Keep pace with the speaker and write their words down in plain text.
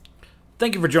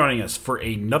Thank you for joining us for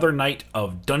another night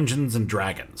of Dungeons and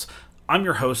Dragons. I'm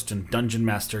your host and Dungeon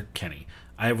Master, Kenny.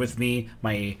 I have with me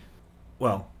my,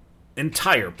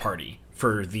 entire party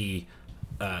for the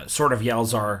Sword of Yal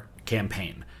Zar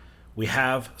campaign. We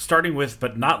have, starting with,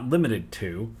 but not limited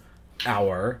to,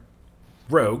 our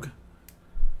rogue.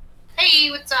 Hey,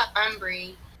 what's up? I'm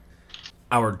Bree.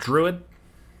 Our druid.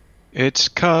 It's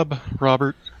Cub,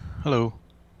 Robert. Hello.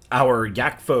 Our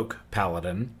yak folk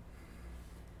paladin.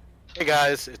 Hey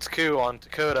guys, it's Koo on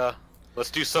Dakota.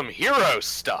 Let's do some hero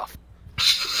stuff.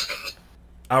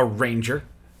 Our ranger.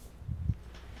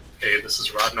 Hey, this is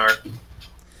Rodnar.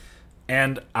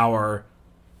 And our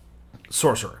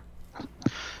sorcerer.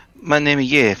 My name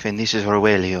is Yef, and this is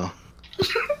Aurelio.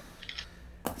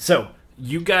 So,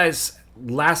 you guys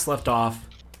last left off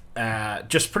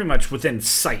just pretty much within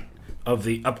sight of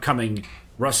the upcoming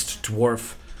Rust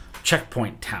Dwarf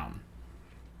checkpoint town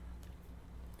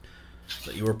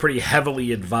that you were pretty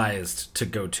heavily advised to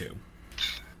go to.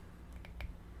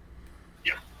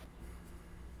 Yeah.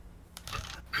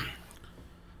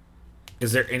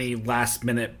 Is there any last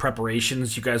minute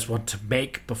preparations you guys want to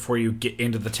make before you get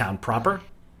into the town proper?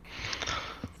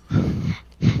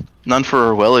 None for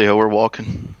Aurelio, we're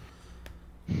walking.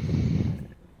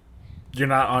 You're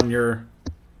not on your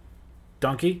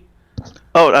donkey?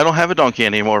 Oh, I don't have a donkey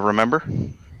anymore, remember?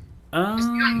 Is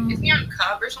he on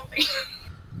Cub or something?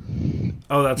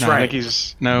 Oh, that's I right. think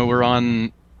we're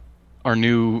on our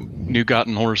new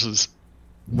gotten horses.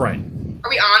 Right. Are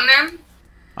we on them?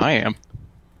 I am.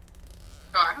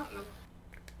 Oh, I don't know.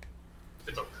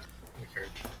 It's okay. Okay.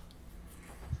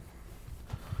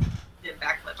 Did a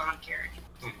backflip on Karen.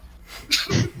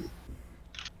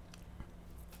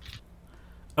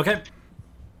 Okay.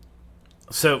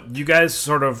 So you guys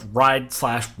sort of ride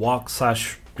 / walk /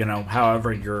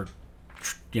 however you're,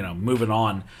 moving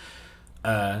on.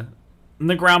 And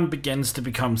the ground begins to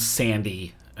become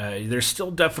sandy. There's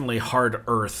still definitely hard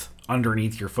earth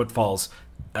underneath your footfalls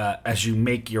as you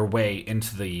make your way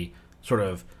into the sort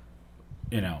of,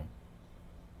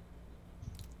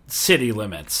 city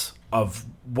limits of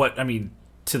what,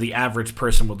 to the average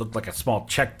person would look like a small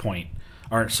checkpoint.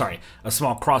 Or, sorry, a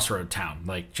small crossroad town.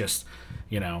 Like, just,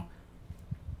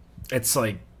 it's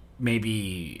like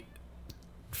maybe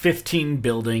 15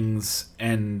 buildings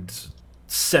and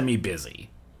semi-busy.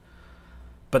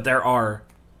 But there are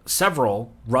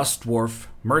several Rust Dwarf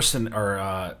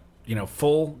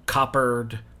full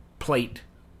coppered plate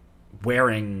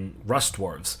wearing Rust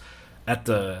Dwarves at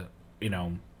the,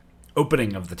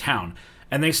 opening of the town.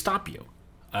 And they stop you.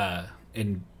 One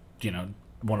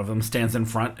of them stands in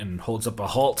front and holds up a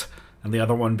halt, and the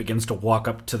other one begins to walk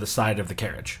up to the side of the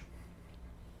carriage.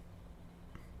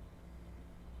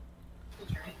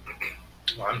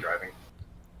 Well, I'm driving.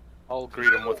 I'll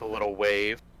greet him with a little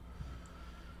wave.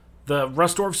 The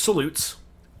Rustdorf salutes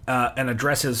and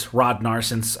addresses Rodnar,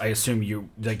 since I assume you,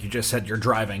 like you just said, you're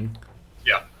driving.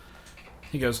 Yeah.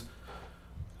 He goes,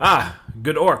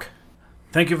 good orc.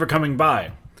 Thank you for coming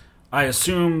by. I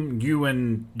assume you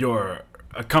and your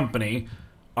company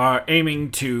are aiming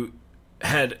to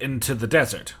head into the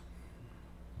desert.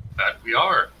 That we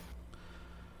are.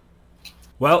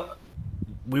 Well,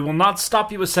 we will not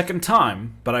stop you a second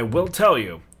time, but I will tell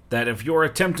you that if you're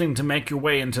attempting to make your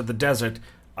way into the desert,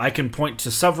 I can point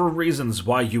to several reasons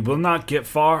why you will not get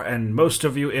far, and most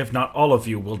of you, if not all of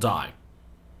you, will die.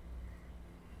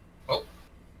 Well,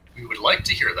 we would like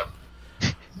to hear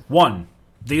them. 1.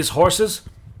 These horses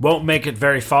won't make it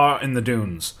very far in the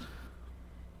dunes.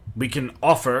 We can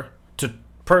offer to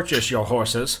purchase your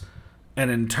horses,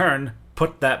 and in turn,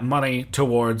 put that money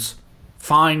towards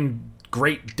fine,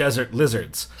 great desert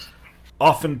lizards,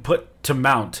 often put to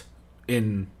mount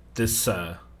in this,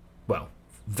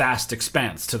 vast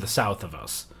expanse to the south of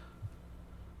us.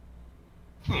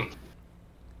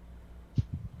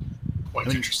 Quite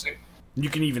interesting. You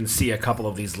can even see a couple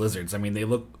of these lizards. They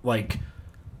look like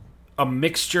a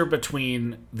mixture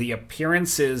between the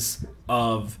appearances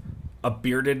of a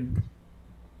bearded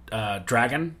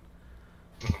dragon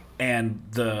and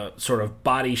the sort of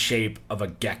body shape of a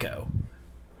gecko.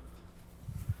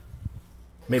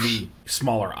 Maybe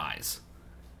smaller eyes.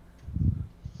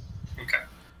 Okay.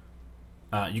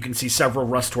 You can see several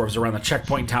rust dwarves around the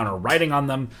checkpoint town are riding on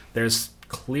them. There's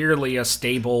clearly a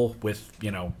stable with,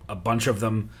 a bunch of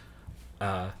them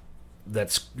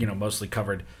that's, mostly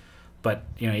covered. But,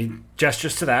 he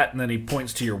gestures to that, and then he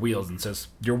points to your wheels and says,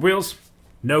 your wheels,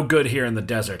 no good here in the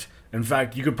desert. In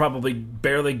fact, you could probably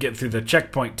barely get through the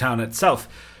checkpoint town itself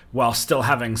while still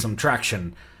having some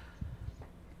traction.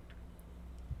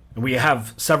 We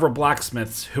have several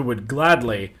blacksmiths who would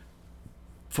gladly,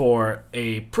 for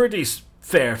a pretty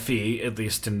fair fee, at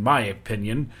least in my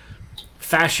opinion,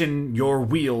 fashion your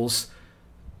wheels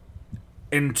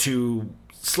into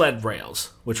sled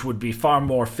rails, which would be far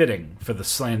more fitting for the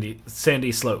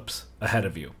sandy slopes ahead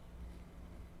of you.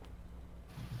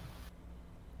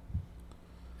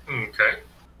 Okay.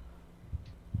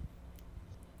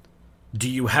 Do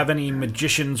you have any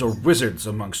magicians or wizards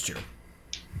amongst you?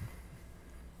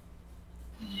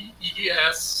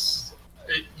 Yes.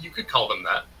 You could call them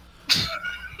that.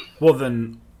 Well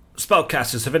then,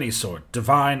 spellcasters of any sort.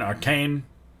 Divine, arcane,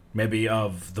 maybe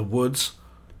of the woods.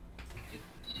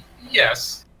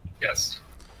 Yes. Yes.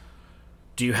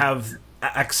 Do you have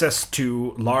access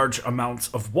to large amounts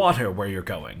of water where you're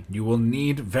going? You will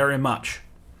need very much.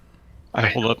 I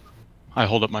hold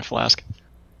up my flask.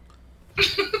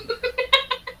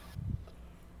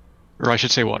 Or I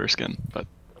should say water skin, but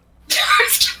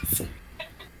It's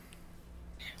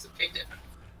a big difference.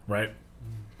 Right?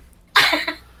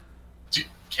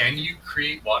 Can you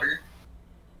create water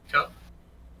cup?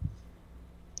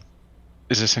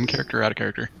 is this in character or out of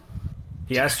character?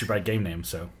 He asked you by game name,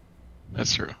 so.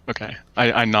 That's true. Okay.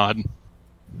 I nod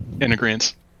in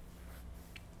agreement.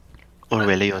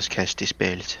 Aurelio's cast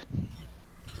spells.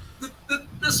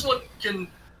 This one can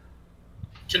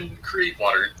create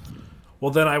water.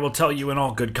 Well, then I will tell you in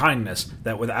all good kindness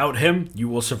that without him, you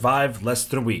will survive less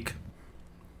than a week.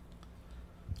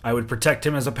 I would protect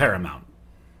him as a paramount.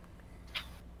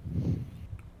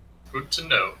 Good to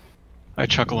know. I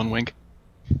chuckle and wink.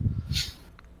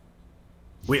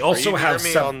 We also Are you have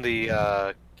near me on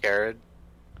the carriage?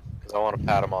 Because I want to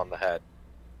pat him on the head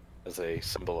as a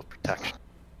symbol of protection.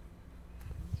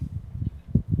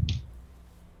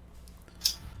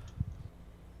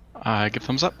 I give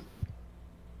thumbs up.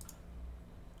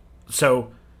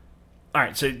 So, all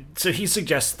right. So he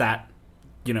suggests that,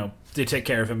 they take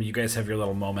care of him. You guys have your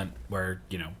little moment where,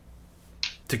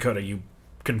 Dakota, you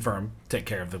confirm, take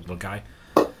care of the little guy.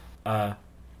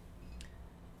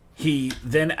 He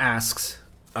then asks,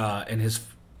 in his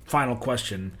final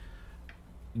question,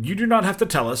 you do not have to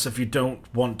tell us if you don't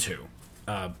want to,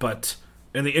 but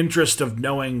in the interest of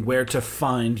knowing where to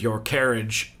find your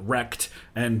carriage wrecked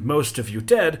and most of you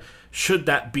dead, should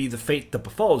that be the fate that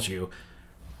befalls you,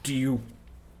 do you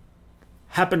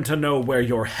happen to know where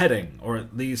you're heading, or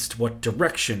at least what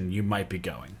direction you might be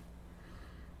going?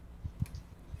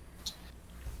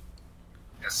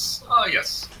 Yes.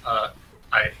 Yes.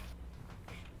 I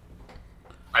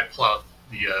pull out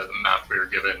the map we were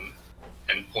given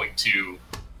and point to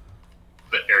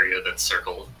the area that's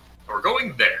circled. We're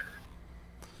going there.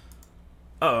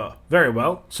 Very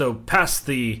well. So past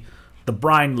the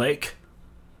brine lake.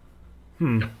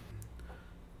 Yep.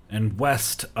 And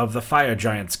west of the Fire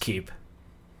Giant's Keep.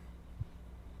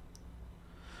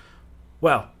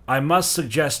 Well, I must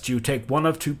suggest you take one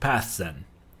of two paths then.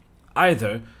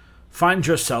 Either find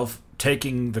yourself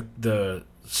taking the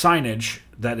signage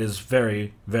that is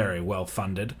very, very well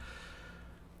funded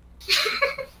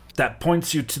that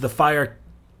points you to the Fire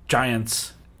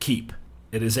Giant's Keep.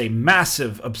 It is a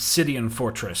massive obsidian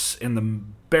fortress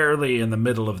barely in the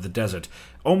middle of the desert,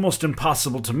 almost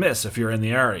impossible to miss if you're in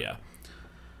the area.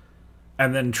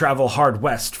 And then travel hard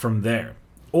west from there.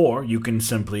 Or you can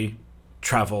simply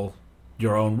travel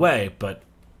your own way, but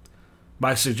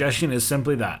my suggestion is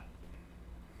simply that.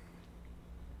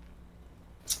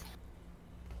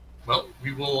 Well,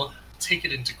 we will take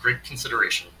it into great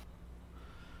consideration.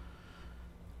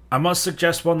 I must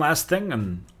suggest one last thing,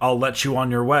 and I'll let you on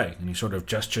your way. And he sort of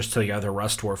gestures to the other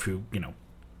rust dwarf who,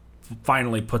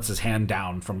 finally puts his hand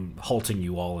down from halting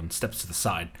you all and steps to the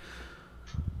side.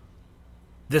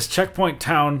 This checkpoint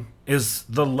town is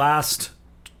the last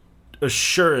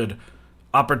assured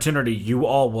opportunity you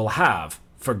all will have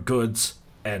for goods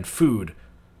and food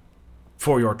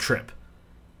for your trip.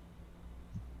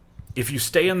 If you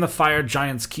stay in the Fire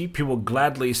Giant's Keep, he will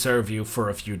gladly serve you for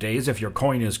a few days if your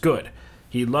coin is good.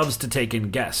 He loves to take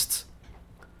in guests.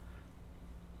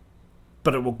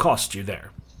 But it will cost you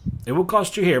there. It will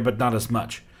cost you here, but not as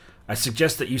much. I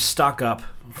suggest that you stock up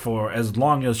for as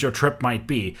long as your trip might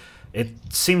be.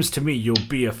 It seems to me you'll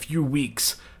be a few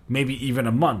weeks, maybe even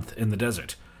a month in the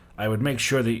desert. I would make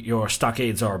sure that your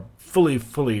stockades are fully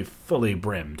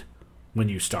brimmed when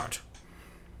you start.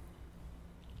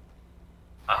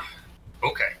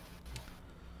 Okay.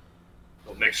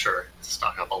 We'll make sure to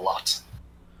stock up a lot.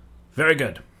 Very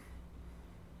good.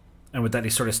 And with that, he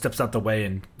sort of steps out the way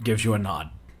and gives you a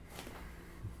nod.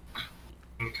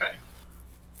 Okay.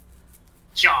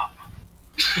 Job.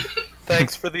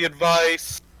 Thanks for the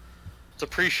advice. It's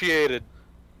appreciated.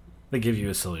 They give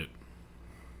you a salute.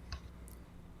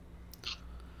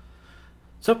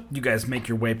 So, you guys make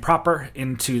your way proper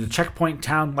into the checkpoint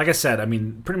town. Like I said, I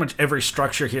mean, pretty much every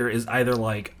structure here is either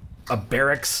like a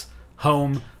barracks,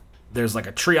 home, there's like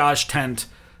a triage tent,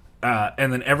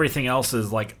 and then everything else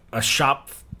is like a shop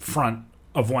front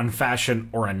of one fashion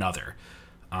or another.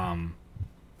 And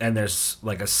there's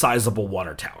like a sizable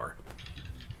water tower.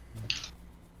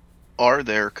 Are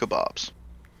there kebabs?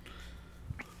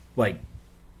 Like,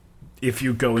 if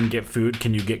you go and get food,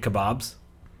 can you get kebabs?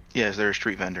 Yeah, is there a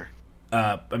street vendor?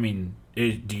 I mean,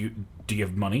 do you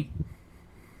have money?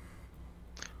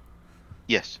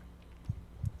 Yes.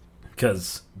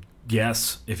 Because,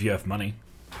 yes, if you have money.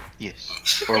 Yes.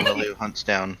 Orwellio hunts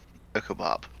down a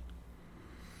kebab.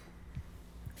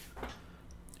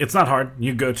 It's not hard.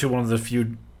 You go to one of the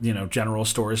few, general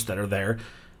stores that are there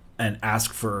and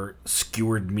ask for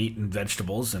skewered meat and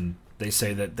vegetables, and they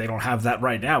say that they don't have that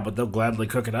right now, but they'll gladly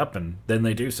cook it up, and then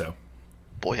they do so.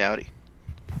 Boy howdy.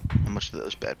 How much do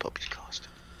those bad puppies cost?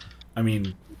 I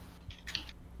mean,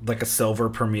 like a silver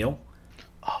per meal.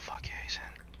 Oh, fuck yeah, he's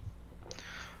in.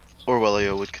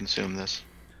 Orwellio would consume this.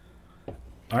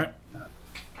 Alright.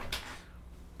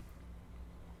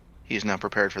 He is now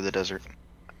prepared for the desert.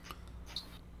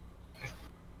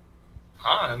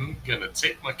 I'm gonna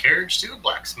take my carriage to the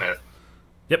blacksmith.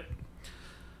 Yep.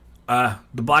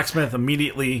 The blacksmith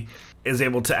immediately is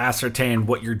able to ascertain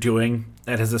what you're doing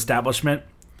at his establishment,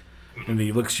 and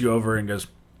he looks you over and goes,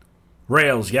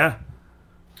 "Rails, yeah?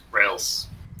 Rails.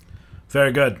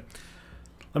 Very good.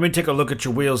 Let me take a look at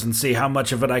your wheels and see how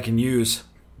much of it I can use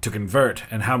to convert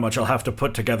and how much I'll have to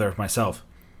put together myself.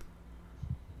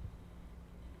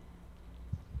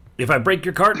 If I break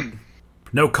your cart,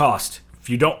 no cost. If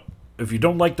you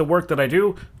don't like the work that I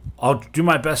do, I'll do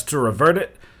my best to revert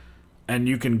it, and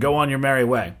you can go on your merry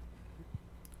way.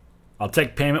 I'll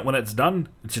take payment when it's done.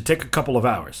 It should take a couple of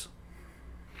hours."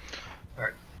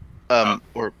 Alright.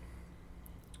 Or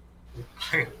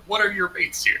What are your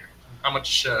rates here? How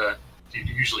much do you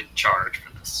usually charge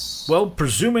for this? Well,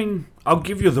 presuming I'll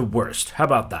give you the worst. How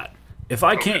about that? If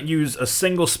I can't use a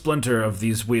single splinter of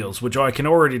these wheels, which I can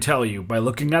already tell you by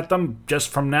looking at them just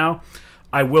from now,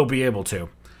 I will be able to.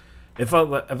 If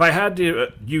I had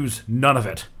to use none of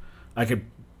it, I could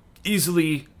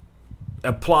easily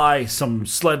apply some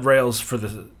sled rails for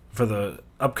the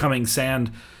upcoming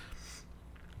sand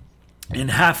in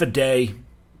half a day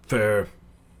for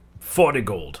 40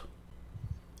 gold.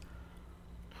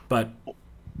 But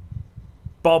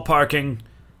ballparking,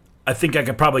 I think I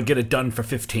could probably get it done for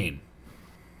 15.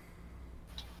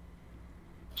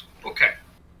 Okay.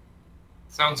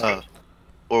 Sounds good.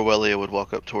 Orwellio would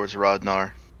walk up towards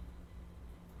Rodnar.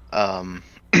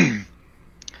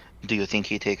 Do you think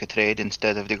he'd take a trade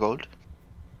instead of the gold?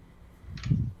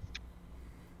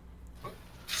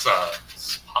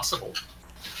 It's possible.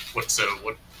 What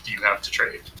do you have to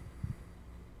trade?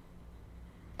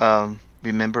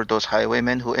 Remember those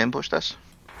highwaymen who ambushed us?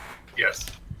 Yes.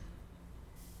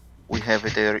 We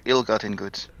have their ill-gotten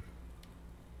goods.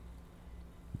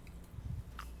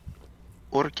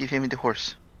 Or give him the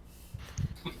horse.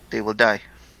 They will die.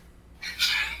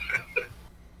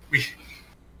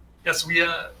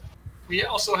 We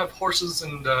also have horses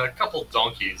and a couple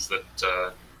donkeys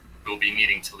that we'll be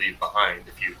needing to leave behind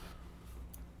if you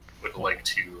would like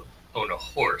to own a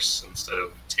horse instead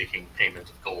of taking payment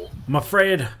of gold. I'm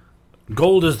afraid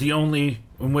gold is the only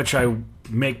in which I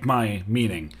make my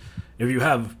meaning. If you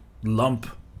have lump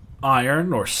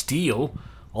iron or steel,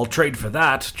 I'll trade for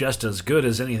that just as good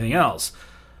as anything else.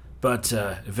 But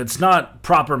if it's not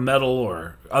proper metal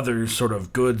or other sort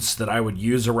of goods that I would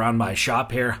use around my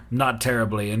shop here, I'm not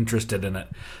terribly interested in it.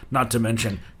 Not to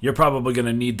mention, you're probably going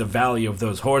to need the value of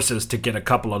those horses to get a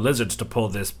couple of lizards to pull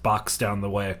this box down the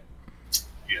way.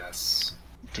 Yes.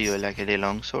 Do you like the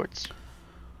long swords?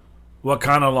 What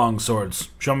kind of long swords?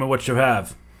 Show me what you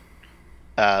have.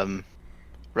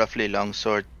 Roughly long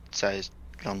sword-sized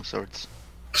long swords.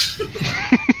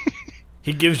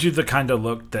 He gives you the kind of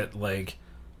look that, like,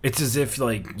 it's as if,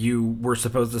 like, you were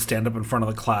supposed to stand up in front of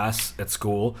the class at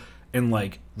school and,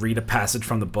 like, read a passage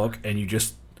from the book, and you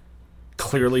just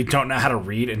clearly don't know how to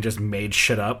read and just made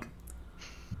shit up.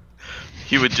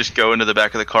 He would just go into the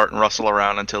back of the cart and rustle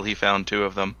around until he found two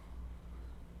of them.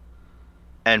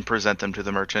 And present them to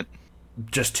the merchant.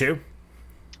 Just two?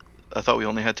 I thought we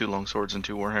only had 2 long swords and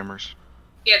 2 warhammers.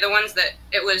 Yeah, the ones that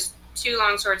it was 2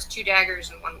 long swords, 2 daggers,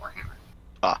 and 1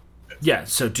 warhammer. Yeah,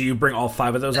 so do you bring all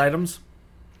 5 of those items?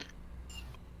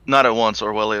 Not at once,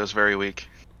 Orwellio's very weak.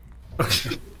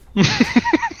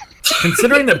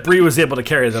 Considering that Bree was able to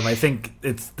carry them, I think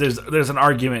there's an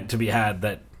argument to be had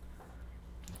that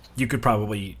you could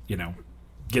probably,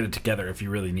 get it together if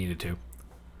you really needed to.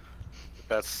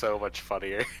 That's so much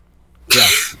funnier.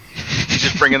 Yes. He's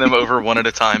just bringing them over one at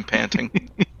a time, panting.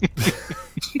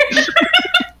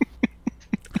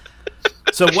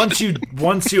 So once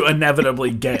you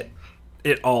inevitably get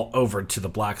it all over to the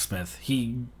blacksmith,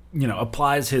 he,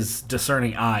 applies his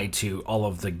discerning eye to all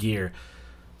of the gear.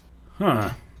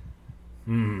 Huh.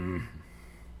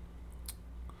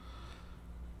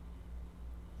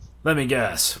 Let me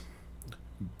guess.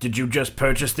 Did you just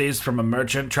purchase these from a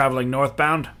merchant traveling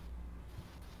northbound?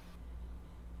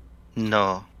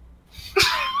 No.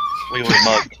 We were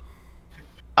mugged.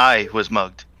 I was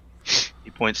mugged. He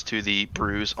points to the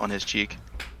bruise on his cheek.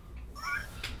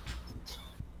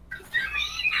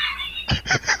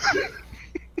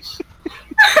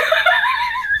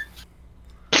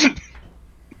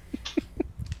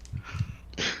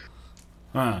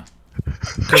 Huh.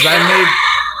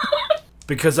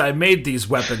 Because I made these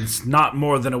weapons not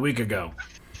more than a week ago.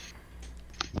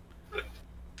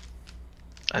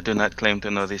 I do not claim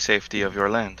to know the safety of your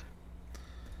land.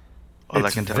 All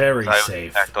It's I can tell very you is I was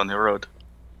safe. attacked on the road.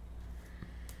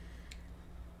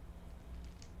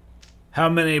 How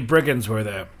many brigands were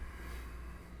there?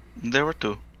 There were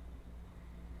 2.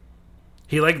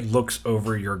 He, looks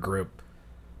over your group.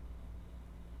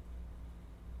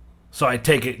 So I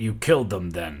take it you killed them,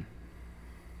 then?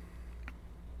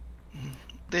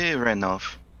 They ran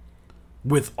off.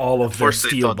 With all of their course they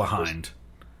steel thought it was- behind.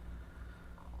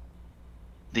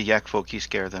 The yak folk, he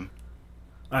scared them.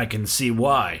 I can see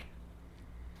why.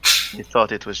 He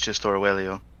thought it was just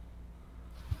Orwellio.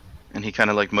 And he kind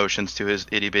of motions to his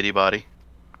itty bitty body.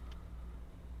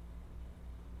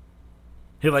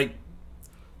 He,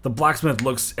 the blacksmith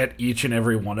looks at each and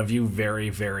every one of you very,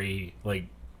 very,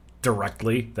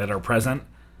 directly that are present.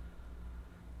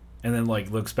 And then,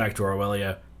 looks back to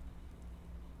Orwellia.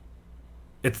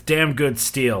 It's damn good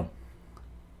steel.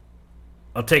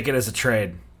 I'll take it as a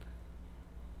trade.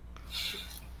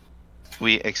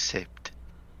 We accept.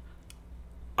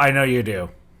 I know you do.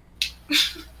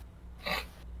 He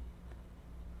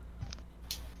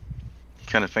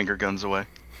kind of finger guns away.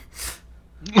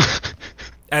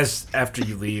 As after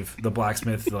you leave, the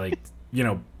blacksmith,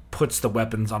 puts the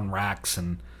weapons on racks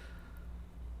and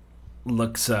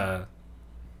looks,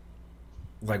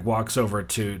 walks over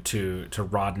to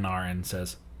Rodnar and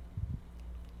says,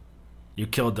 "You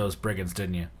killed those brigands,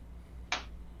 didn't you?"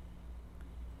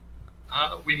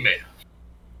 We may have.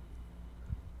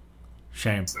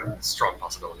 Shame. It's a strong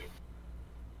possibility.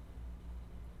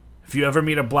 If you ever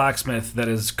meet a blacksmith that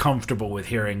is comfortable with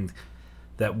hearing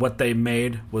that what they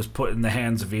made was put in the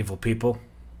hands of evil people,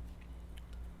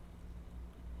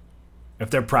 if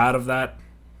they're proud of that,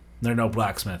 they're no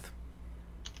blacksmith.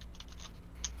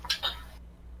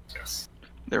 Yes.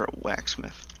 They're a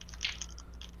waxsmith.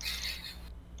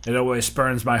 It always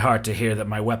spurns my heart to hear that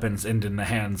my weapons end in the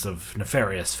hands of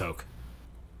nefarious folk.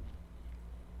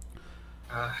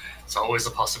 It's always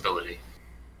a possibility.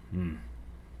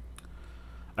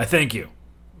 I thank you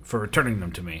for returning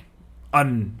them to me,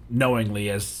 unknowingly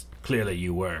as clearly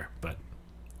you were, but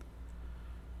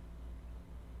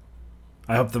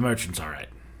I hope the merchant's alright.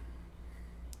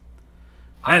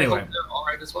 Anyway. I hope they're all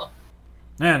right as well.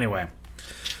 Anyway,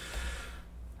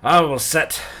 I will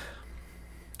set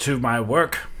to my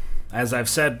work. As I've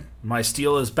said, my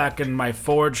steel is back in my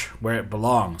forge where it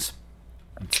belongs.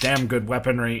 It's damn good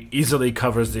weaponry, easily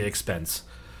covers the expense.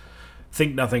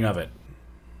 Think nothing of it.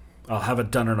 I'll have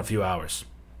it done in a few hours.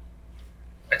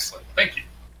 Excellent. Thank you.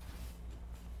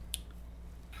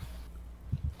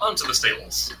 On to the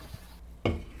stables.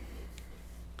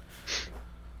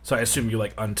 So I assume you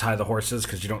untie the horses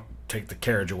because you don't take the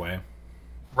carriage away.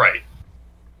 Right.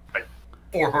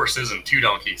 4 horses and 2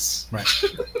 donkeys. Right.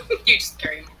 You just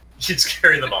carry them. You just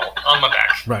carry them all on my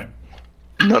back. Right.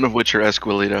 None of which are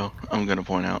Esquilito, I'm going to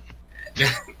point out.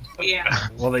 Yeah.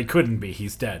 Well, they couldn't be.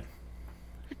 He's dead.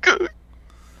 Good.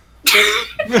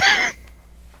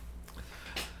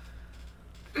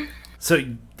 So,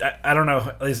 I don't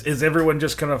know. Is everyone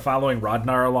just kind of following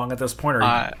Rodnar along at this point?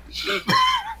 Or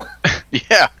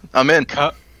Yeah, I'm in.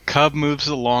 Cub moves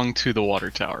along to the water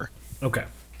tower. Okay.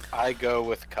 I go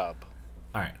with Cub.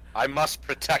 All right. I must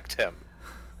protect him.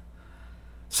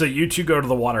 So you two go to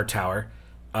the water tower.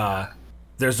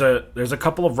 There's a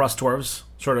couple of rust dwarves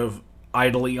sort of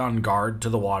idly on guard to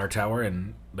the water tower,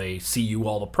 and they see you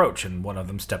all approach, and one of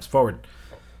them steps forward.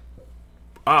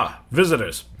 Ah,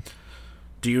 visitors.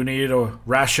 Do you need a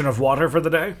ration of water for the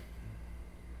day?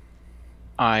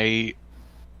 I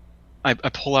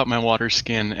pull out my water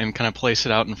skin and kind of place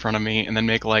it out in front of me, and then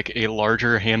make a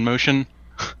larger hand motion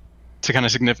to kind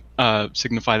of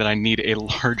signify that I need a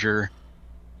larger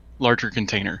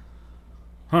container.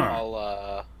 Huh.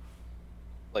 I'll,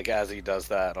 as he does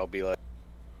that, I'll be like,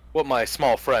 What my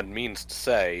small friend means to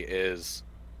say is,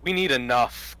 we need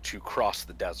enough to cross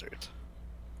the desert.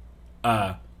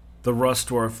 The Rust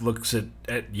Dwarf looks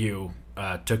at you,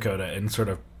 Dakota, and sort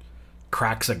of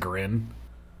cracks a grin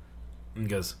and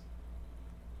goes,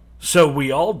 "So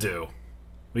we all do.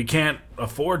 We can't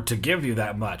afford to give you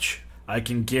that much. I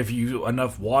can give you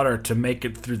enough water to make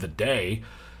it through the day.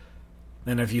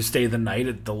 And if you stay the night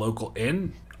at the local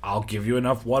inn, I'll give you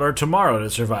enough water tomorrow to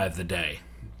survive the day."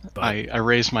 But I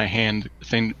raise my hand,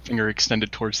 finger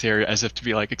extended towards the area as if to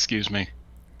be like, excuse me.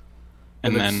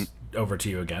 And then over to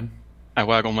you again. I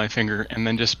waggle my finger and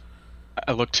then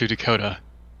I look to Dakota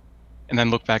and then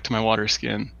look back to my water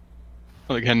skin.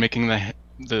 Again, making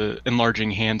the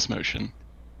enlarging hands motion.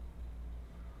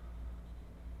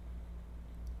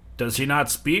 Does he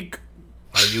not speak?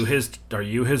 Are you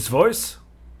his voice?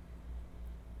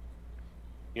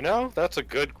 You know, that's a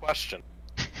good question.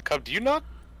 Cub, do you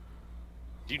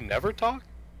never talk?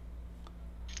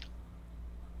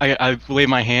 I lay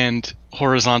my hand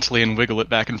horizontally and wiggle it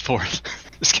back and forth.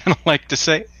 It's kind of like to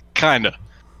say, kinda.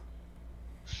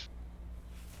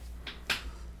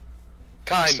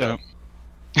 Kinda.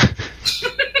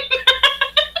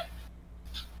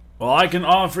 Well, I can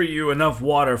offer you enough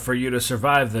water for you to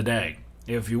survive the day.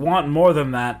 If you want more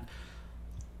than that,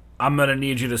 I'm gonna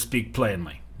need you to speak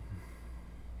plainly.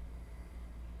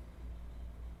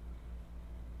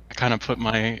 I kind of put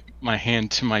my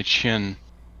hand to my chin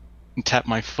and tap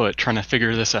my foot, trying to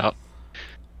figure this out.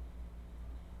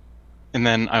 And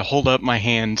then I hold up my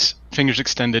hands, fingers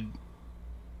extended,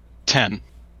 10.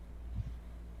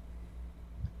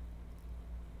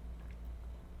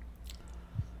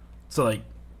 So, like,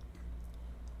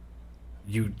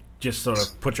 you just sort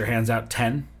of put your hands out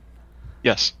 10?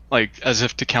 Yes, like as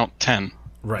if to count 10.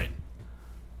 Right.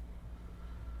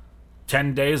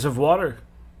 10 days of water?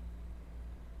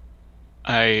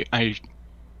 I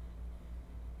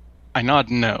nod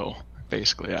no,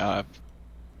 basically.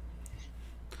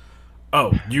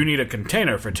 Oh, you need a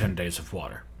container for 10 days of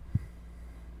water.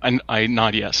 I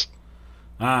nod yes.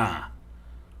 Ah.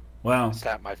 Well,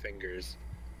 Snap my fingers.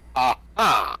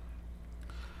 Ah.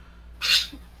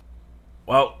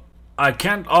 well, I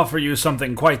can't offer you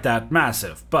something quite that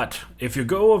massive, but if you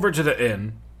go over to the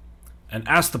inn and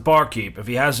ask the barkeep if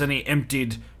he has any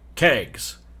emptied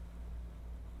kegs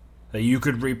that you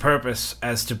could repurpose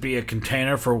as to be a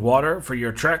container for water for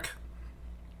your trek,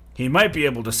 he might be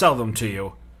able to sell them to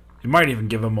you. He might even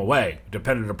give them away,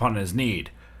 depending upon his need.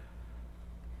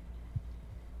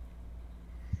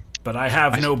 But I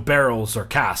have no barrels or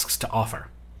casks to offer.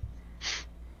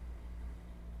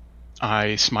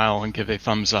 I smile and give a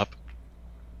thumbs up.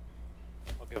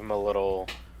 I'll give him a little,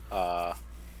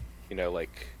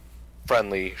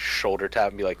 friendly shoulder tap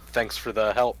and be like, "Thanks for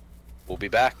the help. We'll be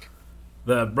back."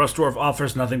 The Rust Dwarf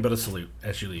offers nothing but a salute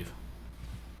as you leave.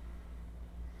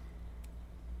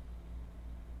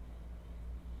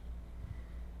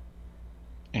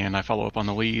 And I follow up on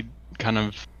the lead, kind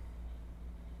of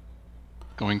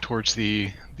going towards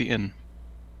the inn.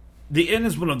 The inn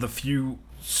is one of the few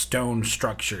stone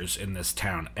structures in this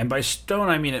town. And by stone,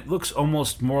 I mean it looks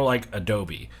almost more like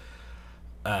adobe.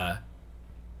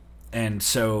 And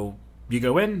so you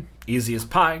go in, easy as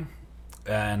pie,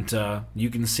 and you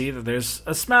can see that there's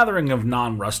a smattering of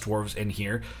non-Rust Dwarves in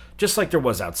here, just like there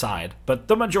was outside. But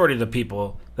the majority of the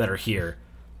people that are here,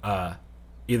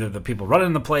 either the people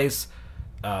running the place,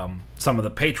 some of the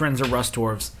patrons are Rust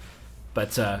Dwarves,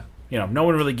 but no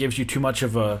one really gives you too much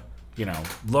of a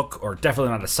look, or definitely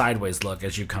not a sideways look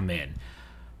as you come in.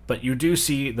 But you do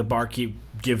see the barkeep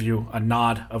give you a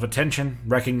nod of attention,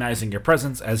 recognizing your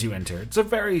presence as you enter. It's a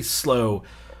very slow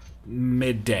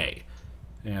midday.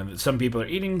 Some people are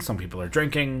eating, some people are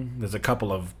drinking. There's a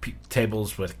couple of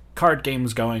tables with card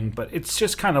games going, but it's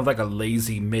just kind of like a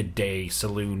lazy midday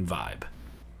saloon vibe.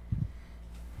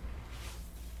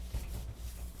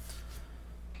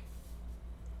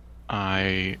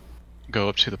 I go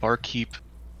up to the barkeep,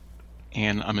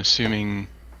 and I'm assuming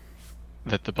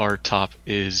that the bar top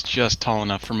is just tall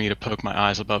enough for me to poke my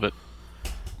eyes above it.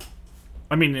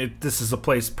 I mean, this is a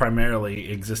place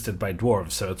primarily existed by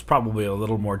dwarves, so it's probably a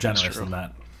little more generous than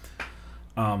that.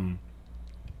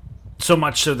 So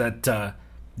much so that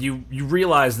you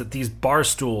realize that these bar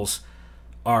stools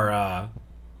are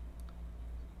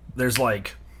they're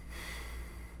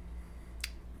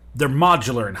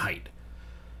modular in height.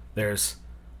 There's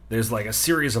like a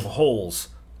series of holes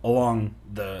along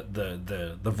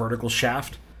the vertical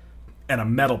shaft, and a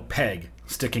metal peg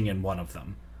sticking in one of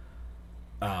them.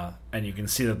 And you can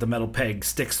see that the metal peg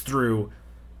sticks through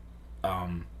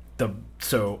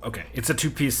it's a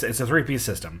three-piece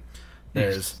system.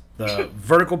 There's the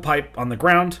vertical pipe on the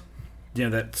ground,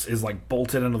 that is like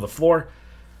bolted into the floor.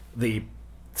 The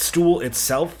stool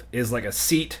itself is like a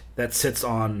seat that sits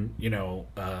on,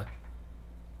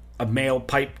 a male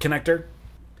pipe connector.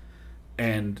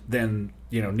 And then,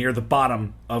 near the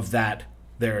bottom of that,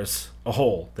 there's a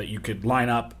hole that you could line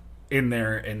up in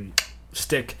there and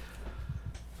stick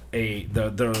I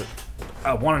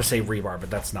wanted to say rebar,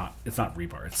 but it's not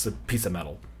rebar. It's a piece of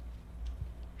metal.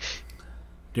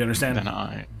 Do you understand? Then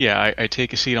I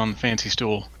take a seat on the fancy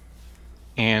stool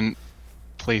and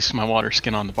place my water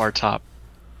skin on the bar top,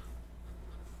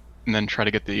 and then try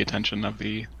to get the attention of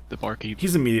the barkeep.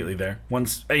 He's immediately there.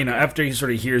 Once after he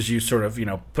sort of hears you sort of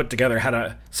put together how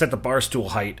to set the bar stool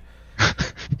height.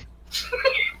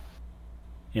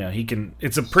 He can.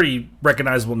 It's a pretty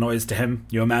recognizable noise to him,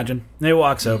 you imagine. And he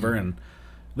walks over and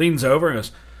leans over and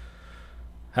goes,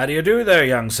 "How do you do there,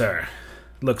 young sir?"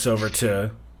 Looks over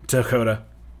to Dakota.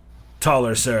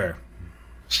 "Taller, sir."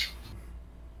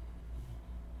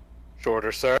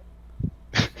 Shorter, sir.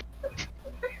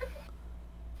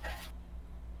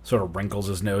 Sort of wrinkles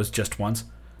his nose just once.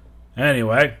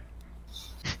 "Anyway,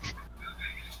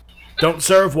 don't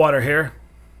serve water here.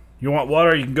 You want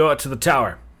water, you can go out to the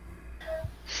tower."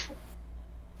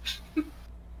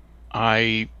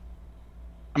 I'm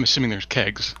assuming there's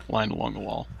kegs lined along the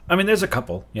wall. I mean, there's a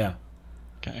couple, yeah.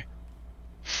 Okay.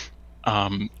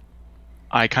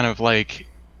 I kind of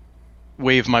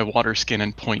wave my water skin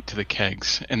and point to the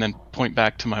kegs, and then point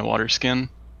back to my water skin,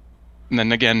 and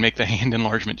then again make the hand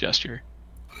enlargement gesture.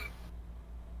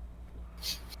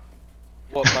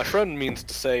 What my friend means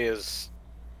to say is,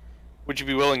 would you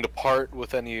be willing to part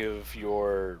with any of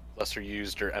your lesser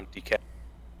used or empty kegs?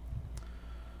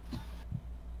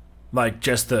 Like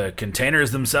just the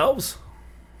containers themselves?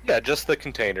 Yeah, just the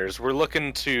containers. We're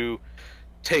looking to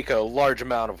take a large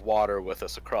amount of water with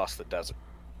us across the desert.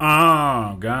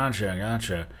 Oh,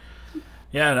 gotcha.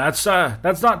 Yeah, that's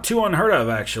not too unheard of,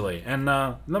 actually. And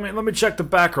let me check the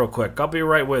back real quick. I'll be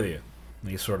right with you.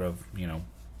 He sort of,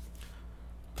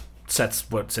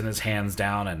 sets what's in his hands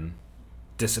down and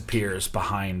disappears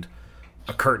behind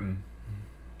a curtain.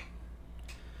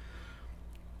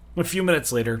 A few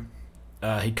minutes later,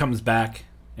 he comes back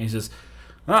and he says,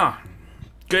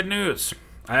 good news.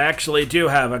 I actually do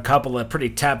have a couple of pretty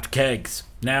tapped kegs.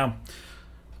 Now,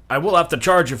 I will have to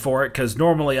charge you for it, because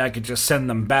normally I could just send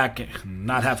them back and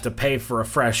not have to pay for a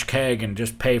fresh keg and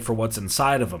just pay for what's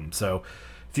inside of them. So,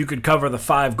 if you could cover the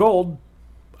 5 gold,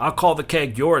 I'll call the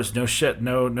keg yours. No shit,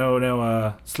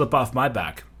 no, slip off my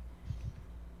back.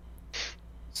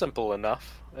 Simple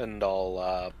enough, and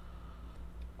I'll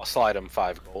slide him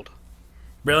 5 gold.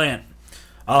 Brilliant.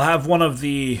 I'll have one of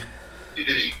the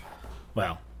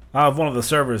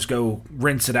servers go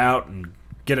rinse it out and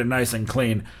get it nice and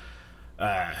clean.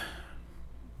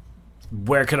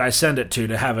 Where could I send it to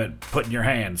have it put in your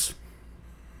hands?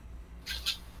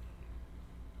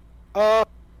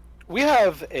 We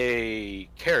have a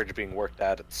carriage being worked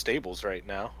at the stables right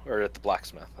now, or at the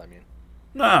blacksmith, I mean.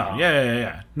 No,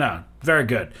 yeah. No, very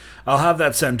good. I'll have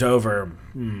that sent over,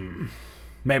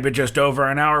 maybe just over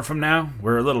an hour from now.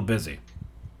 We're a little busy.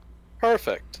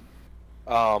 Perfect.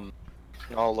 I'll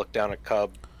look down at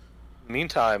Cub.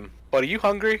 Meantime, buddy, you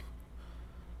hungry?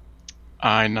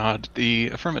 I nod the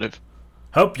affirmative.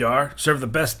 Hope you are. Serve the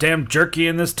best damn jerky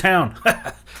in this town.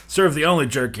 Serve the only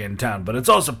jerky in town, but it's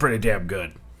also pretty damn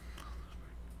good.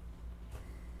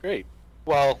 Great.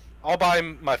 Well, I'll buy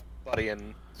my buddy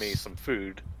and me some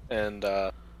food and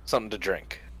something to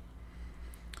drink.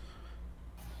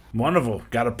 Wonderful.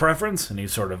 Got a preference? And he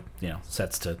sort of,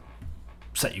 sets to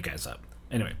set you guys up.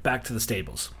 Anyway, back to the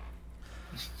stables.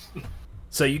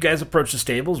 So you guys approach the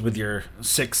stables with your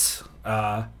 6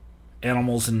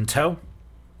 animals in tow.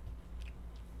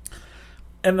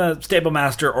 And the stable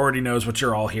master already knows what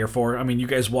you're all here for. I mean, you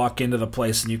guys walk into the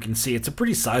place and you can see it's a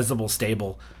pretty sizable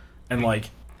stable. And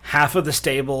half of the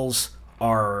stables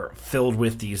are filled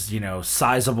with these,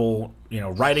 sizable,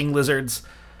 riding lizards.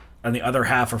 And the other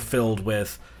half are filled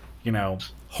with,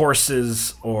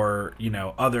 horses or,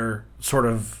 other sort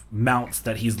of mounts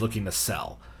that he's looking to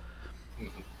sell.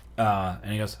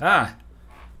 And he goes,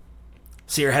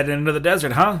 see you're heading into the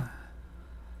desert, huh?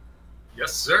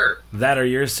 Yes, sir. That or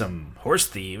you're some horse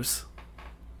thieves.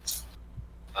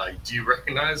 Do you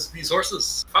recognize these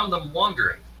horses? Found them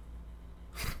wandering.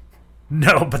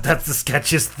 No, but that's the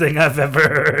sketchiest thing I've ever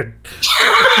heard.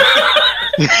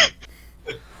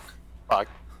 Fuck.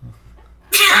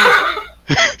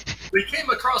 We came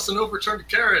across an overturned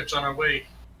carriage on our way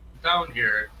down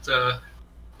here. It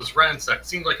was ransacked.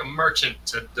 Seemed like a merchant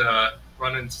had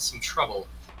run into some trouble.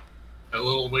 A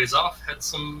little ways off, there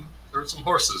were some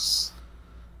horses.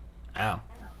 Oh.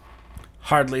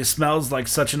 Hardly smells like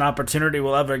such an opportunity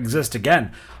will ever exist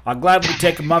again. I'll gladly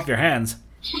take them off your hands.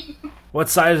 What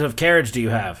size of carriage do you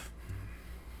have?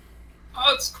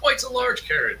 It's quite a large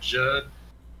carriage.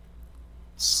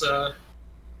 It's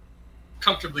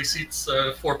comfortably seats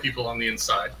 4 people on the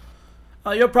inside.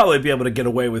 You'll probably be able to get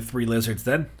away with 3 lizards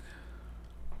then.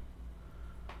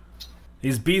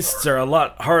 These beasts are a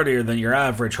lot hardier than your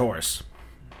average horse.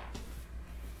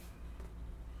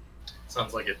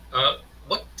 Sounds like it.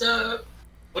 What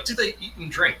do they eat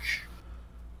and drink?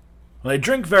 Well, they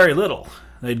drink very little.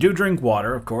 They do drink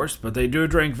water, of course, but they do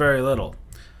drink very little.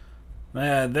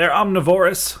 They're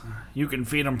omnivorous. You can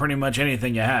feed them pretty much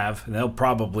anything you have, and they'll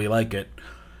probably like it.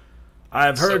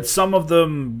 I've heard some of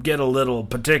them get a little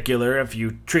particular if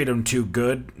you treat them too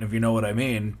good, if you know what I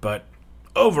mean, but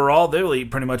overall, they'll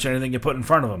eat pretty much anything you put in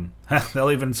front of them.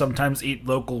 They'll even sometimes eat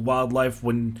local wildlife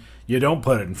when you don't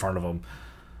put it in front of them.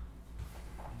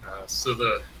 So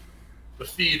the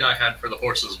feed I had for the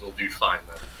horses will do fine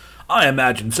then. I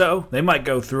imagine so. They might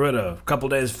go through it a couple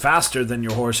days faster than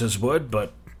your horses would,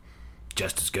 but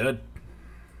just as good.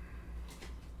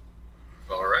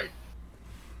 All right.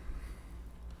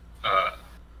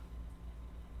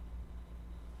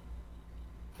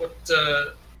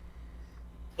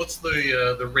 What's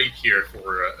the rate here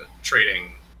for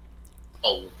trading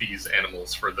all of these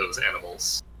animals for those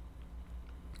animals?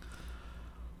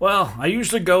 Well, I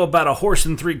usually go about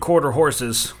 1 3/4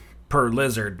 horses per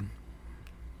lizard. And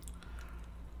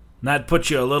that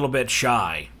puts you a little bit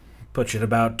shy. Puts you at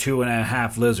about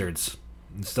 2.5 lizards.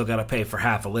 You still gotta pay for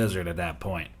half a lizard at that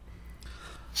point.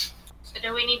 So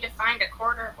do we need to find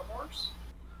 1/4 of a horse?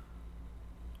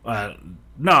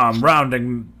 No, I'm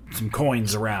rounding some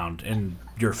coins around in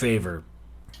your favor.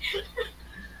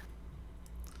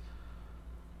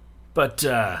 But,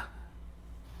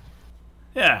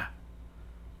 yeah.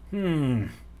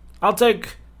 I'll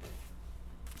take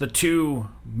the 2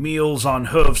 meals on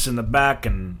hoofs in the back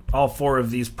and all 4 of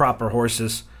these proper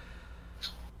horses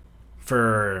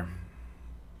for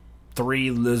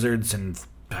 3 lizards and,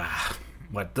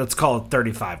 let's call it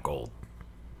 35 gold.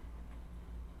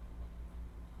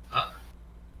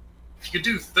 If you could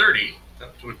do 30,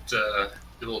 that would be a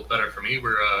little better for me.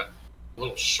 We're a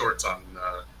little short on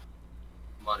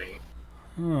money.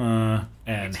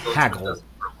 And haggle.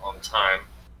 For a long time.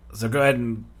 So go ahead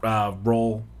and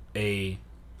roll a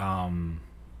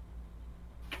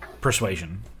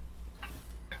persuasion.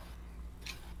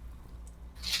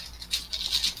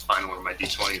 Find one of my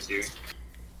d20s here.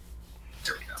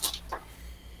 There we go.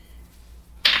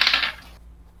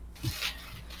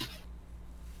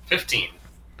 15.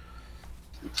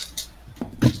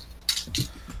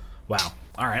 Wow.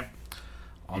 All right.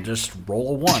 I'll just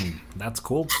roll a 1. That's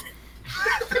cool.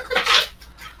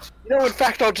 In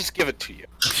fact, I'll just give it to you.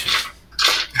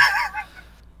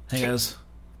 Hey guys.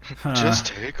 Just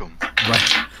take them.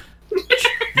 Right.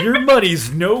 Your money's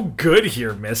no good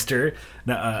here, mister.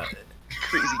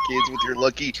 Crazy kids with your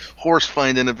lucky horse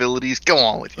finding abilities. Go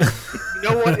on with you. You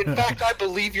know what? In fact, I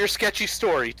believe your sketchy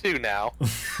story, too, now.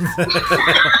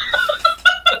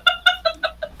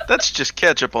 That's just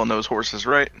ketchup on those horses,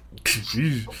 right?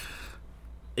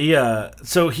 Yeah,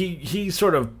 so he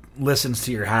sort of listens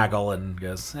to your haggle and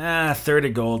goes, 30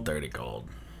 gold, 30 gold.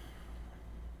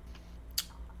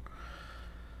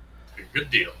 Good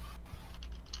deal.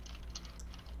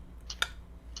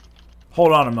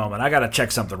 Hold on a moment, I gotta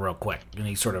check something real quick. And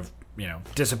he sort of,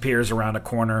 disappears around a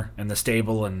corner in the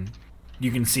stable, and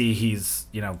you can see he's,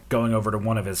 going over to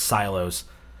one of his silos.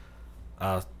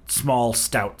 A small,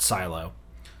 stout silo.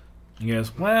 He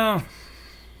goes, well,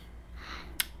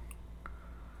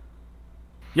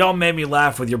 y'all made me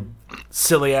laugh with your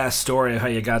silly-ass story of how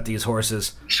you got these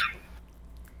horses.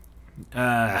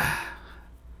 Let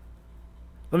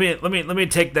me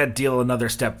take that deal another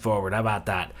step forward. How about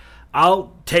that?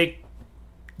 I'll take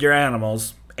your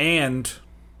animals and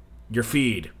your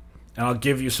feed, and I'll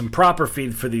give you some proper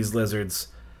feed for these lizards,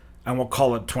 and we'll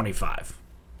call it 25.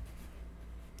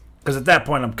 Because at that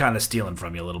point, I'm kind of stealing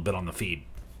from you a little bit on the feed.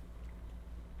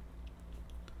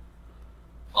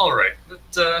 All right,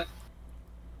 but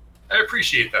I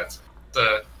appreciate that. It's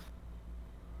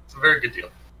a very good deal.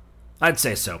 I'd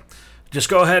say so. Just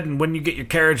go ahead, and when you get your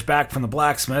carriage back from the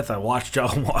blacksmith, I watched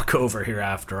y'all walk over here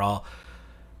after all.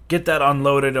 Get that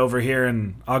unloaded over here,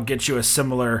 and I'll get you a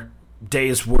similar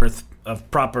day's worth of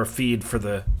proper feed for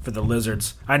the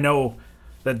lizards. I know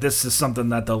that this is something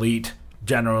that they'll eat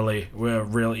generally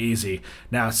real easy.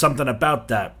 Now, something about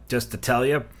that, just to tell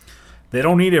you, they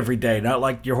don't eat every day, not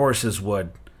like your horses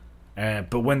would.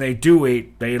 But when they do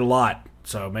eat, they eat a lot.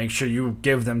 So make sure you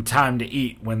give them time to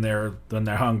eat when they're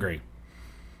hungry.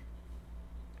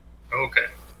 Okay.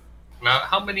 Now,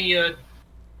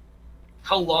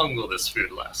 how long will this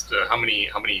food last? How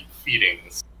many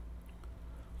feedings?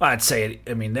 I'd say,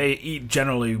 I mean, they eat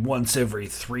generally once every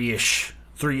 3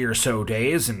 or so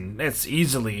days, and it's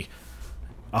easily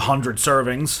 100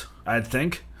 servings, I'd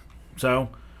think. So,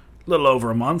 a little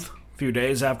over a month, a few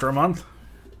days after a month.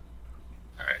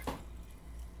 Alright.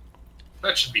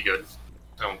 That should be good.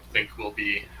 I don't think we'll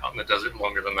be out in the desert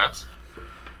longer than that.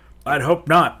 I'd hope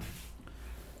not.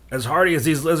 As hardy as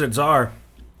these lizards are,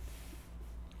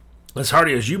 as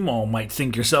hardy as you all might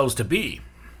think yourselves to be,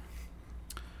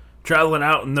 traveling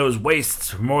out in those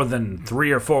wastes for more than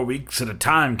 3 or 4 weeks at a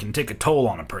time can take a toll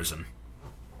on a person.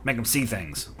 Make them see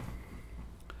things.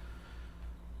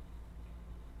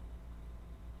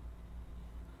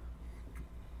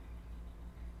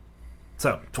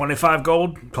 So, 25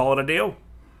 gold, call it a deal.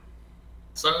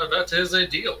 So that is a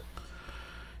deal.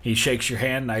 He shakes your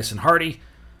hand nice and hearty.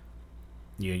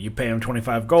 You pay him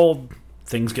 25 gold,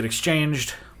 things get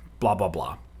exchanged, blah, blah,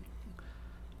 blah.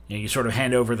 You sort of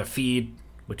hand over the feed,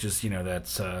 which is,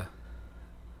 that's,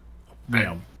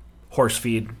 horse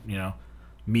feed,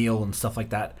 meal and stuff like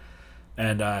that.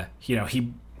 And,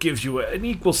 he gives you an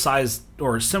equal size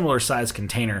or similar size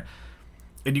container.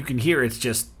 And you can hear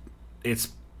it's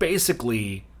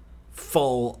basically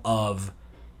full of,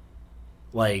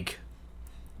 like,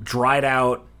 dried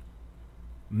out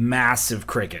massive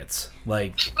crickets.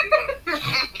 Like,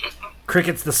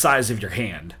 crickets the size of your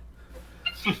hand.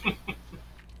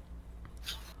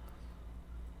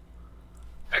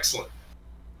 Excellent.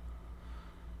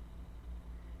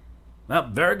 Well,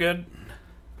 very good.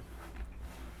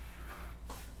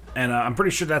 And I'm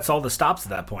pretty sure that's all the stops at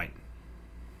that point.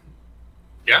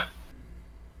 Yeah.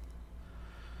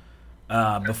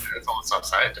 That's all that's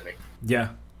outside to me. Yeah.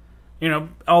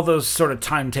 All those sort of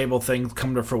timetable things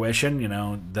come to fruition.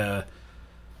 The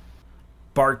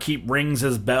barkeep rings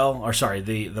his bell,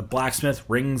 the blacksmith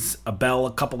rings a bell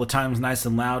a couple of times nice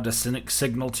and loud to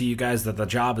signal to you guys that the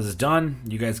job is done.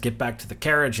 You guys get back to the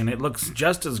carriage, and it looks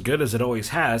just as good as it always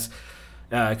has,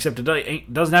 except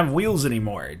it doesn't have wheels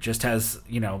anymore. It just has,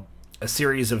 a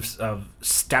series of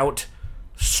stout,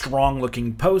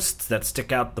 strong-looking posts that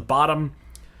stick out the bottom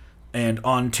and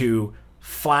onto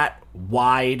flat,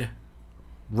 wide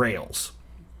rails.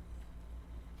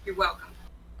 You're welcome.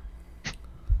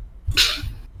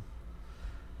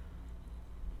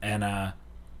 And,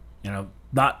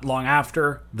 not long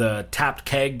after, the tapped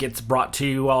keg gets brought to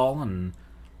you all, and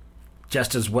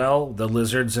just as well, the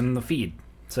lizards and the feed.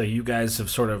 So you guys have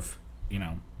sort of,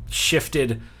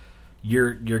 shifted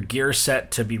your gear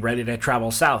set to be ready to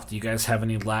travel south. Do you guys have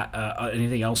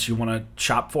anything else you want to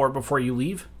shop for before you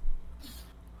leave?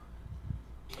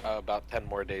 About 10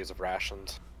 more days of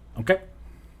rations. Okay.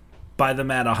 Buy them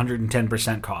at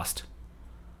 110% cost.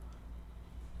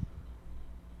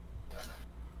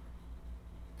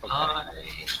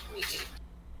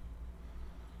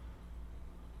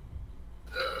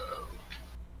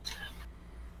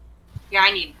 Yeah,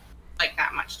 I need like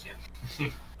that much too.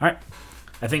 All right.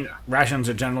 I think rations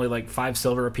are generally like 5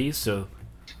 silver apiece, so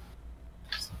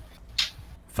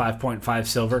 5.5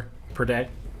 silver per day.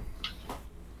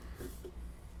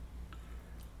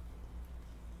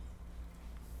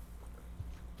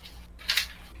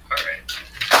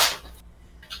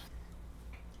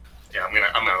 Yeah, I'm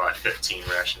gonna buy 15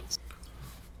 rations.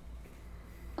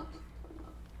 All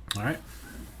right.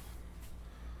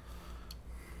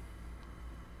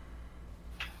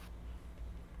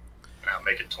 I'll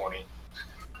make it 20.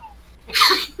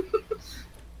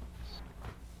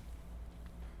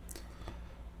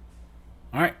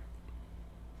 All right.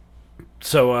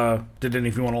 So, did any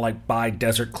of you want to like buy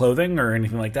desert clothing or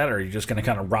anything like that, or are you just gonna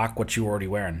kind of rock what you're already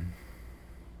wearing?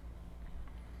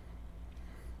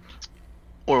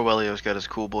 Orwellio's got his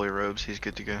cool boy robes. He's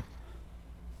good to go.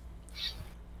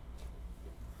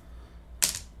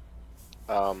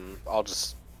 I'll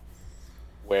just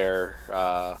wear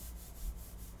no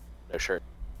shirt.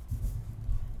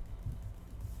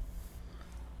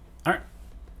 All right.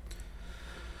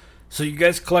 So you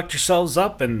guys collect yourselves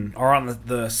up and are on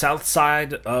the south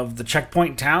side of the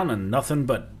checkpoint town, and nothing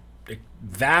but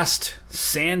vast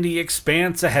sandy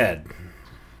expanse ahead.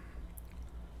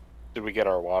 Did we get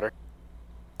our water?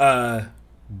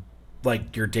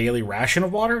 Like your daily ration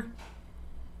of water?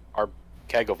 Our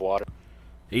keg of water.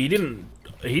 He didn't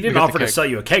offer to sell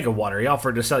you a keg of water. He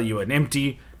offered to sell you an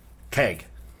empty keg.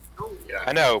 Oh, Yeah.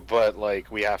 I know, but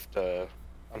like we have to.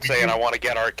 I'm saying I want to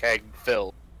get our keg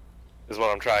filled. Is what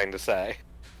I'm trying to say.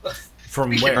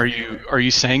 From where? Are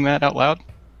you saying that out loud?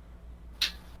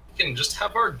 We can just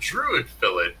have our druid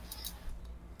fill it.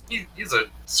 He's a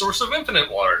source of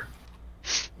infinite water.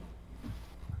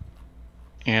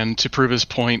 And to prove his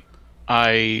point,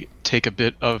 I take a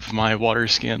bit of my water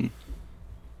skin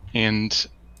and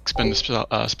expend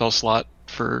a spell slot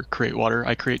for create water.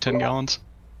 I create 10 gallons.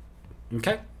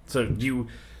 Okay, so you.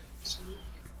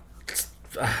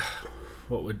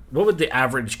 What would the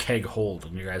average keg hold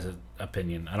in your guys'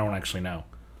 opinion? I don't actually know.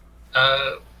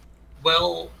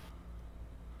 Well,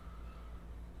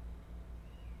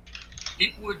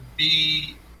 it would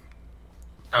be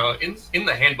in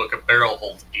the handbook. A barrel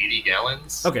holds 80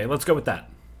 gallons. Okay, let's go with that.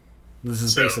 This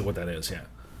is So- basically what that is. Yeah.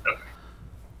 Okay.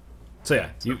 So yeah,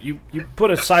 you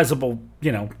put a sizable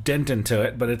dent into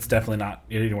it, but it's definitely not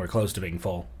anywhere close to being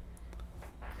full.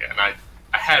 Yeah, and I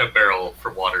had a barrel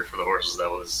for water for the horses that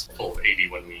was full of 80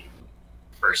 when we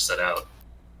first set out.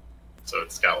 So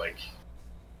it's got like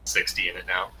 60 in it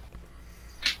now.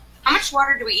 How much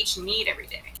water do we each need every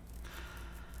day?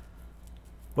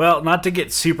 Well, not to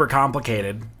get super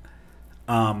complicated.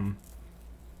 I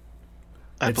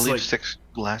It's believe like- 6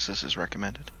 glasses is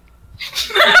recommended.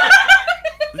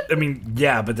 I mean,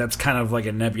 yeah, but that's kind of like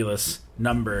a nebulous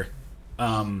number.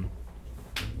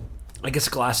 I guess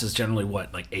glass is generally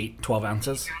what, like 12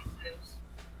 ounces?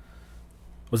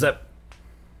 Was that?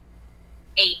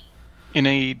 8. In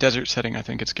a desert setting, I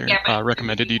think it's Yeah, but-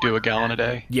 recommended you do a gallon a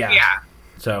day. Yeah. Yeah.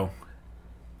 So,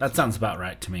 that sounds about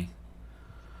right to me.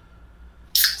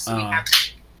 So we have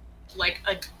like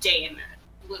a day in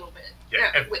that little bit.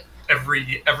 Yeah,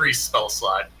 every spell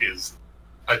slot is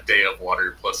a day of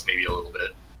water plus maybe a little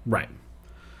bit. Right.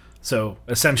 So,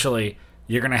 essentially,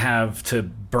 you're going to have to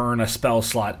burn a spell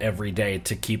slot every day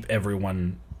to keep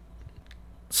everyone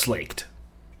slaked.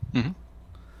 Mm-hmm.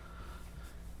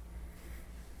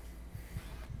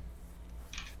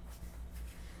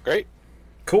 Great.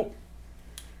 Cool.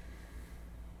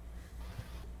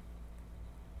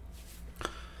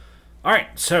 All right,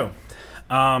 so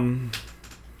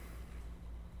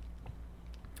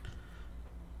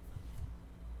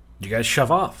you guys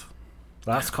shove off.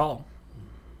 Last call.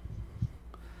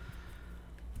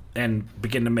 And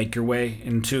begin to make your way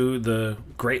into the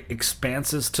great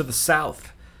expanses to the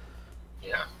south.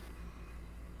 Yeah.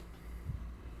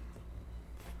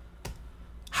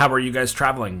 How are you guys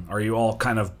traveling? Are you all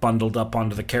kind of bundled up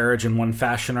onto the carriage in one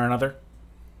fashion or another?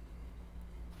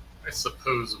 I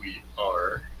suppose we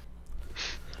are.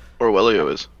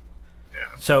 Orwellio is. Yeah.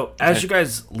 So, as you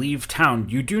guys leave town,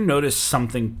 you do notice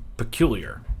something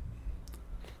peculiar.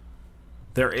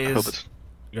 There I hope is... it's.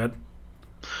 Good?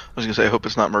 I was gonna say, I hope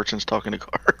it's not merchants talking to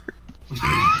car.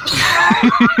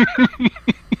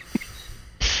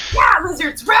 Yeah,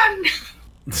 lizards, run!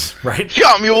 Right?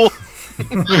 Yeah, mule.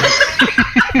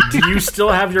 Do you still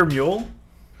have your mule?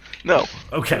 No,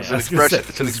 Okay, it's I an was gonna expression. say-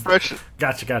 It's an expression.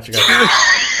 Gotcha.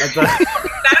 I thought-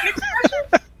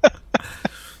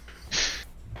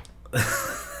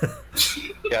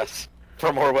 Yes.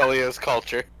 From Orwellio's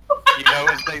culture. You know,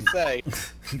 as they say.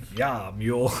 yeah,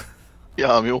 mule.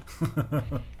 Yeah, mule.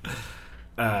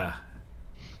 Uh,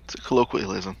 It's a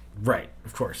colloquialism. right,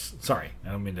 of course. Sorry,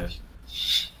 I don't mean to...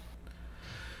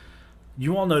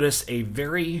 You all notice a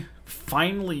very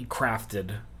finely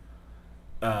crafted,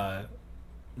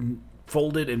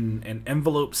 folded in an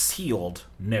envelope sealed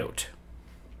note.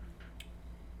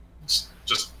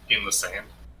 Just in the sand.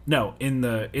 No, in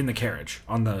the carriage,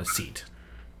 on the seat.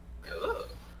 Ugh.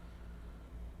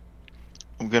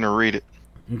 I'm gonna read it.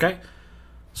 Okay?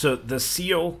 So the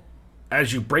seal,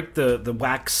 as you break the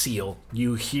wax seal,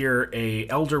 you hear a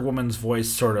elder woman's voice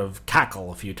sort of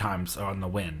cackle a few times on the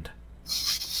wind.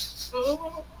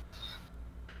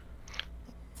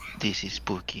 This is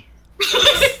spooky.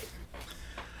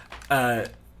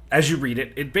 As you read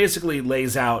it, it basically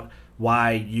lays out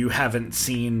why you haven't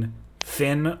seen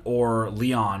Finn or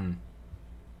Leon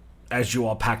as you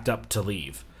all packed up to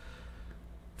leave.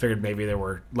 Figured maybe they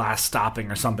were last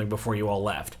stopping or something before you all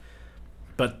left.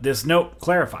 But this note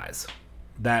clarifies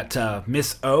that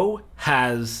Miss O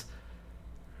has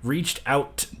reached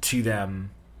out to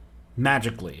them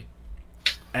magically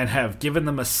and have given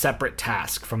them a separate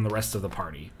task from the rest of the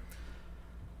party.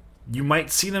 You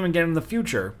might see them again in the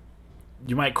future.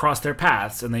 You might cross their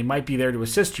paths, and they might be there to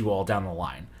assist you all down the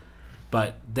line.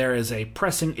 But there is a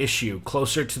pressing issue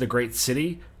closer to the great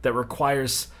city that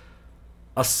requires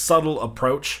a subtle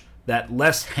approach that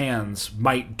less hands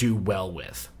might do well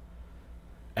with.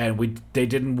 And they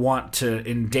didn't want to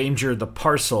endanger the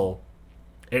parcel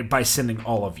by sending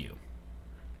all of you.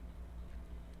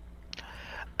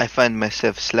 I find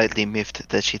myself slightly miffed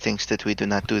that she thinks that we do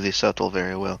not do this subtle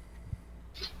very well.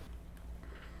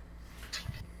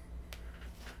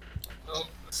 Well,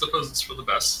 I suppose it's for the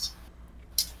best.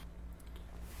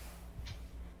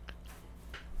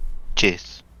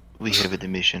 Chase, we have a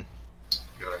mission.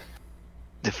 Good.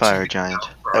 The fire giant.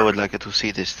 I would like to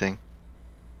see this thing.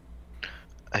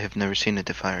 I have never seen a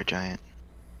fire giant.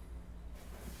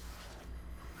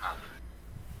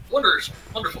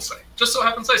 Wonderful sight. Just so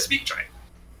happens I speak giant.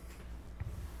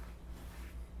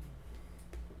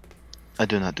 I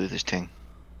do not do this thing.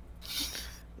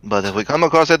 But if we come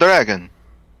across a dragon,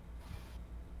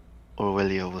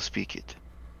 Orwellio will speak it.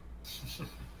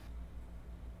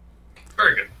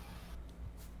 Very good.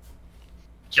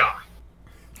 Yeah.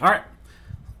 All right.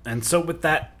 And so with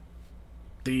that,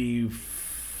 the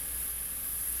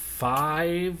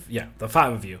five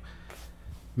of you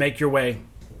make your way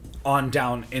on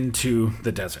down into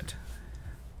the desert.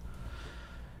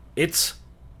 It's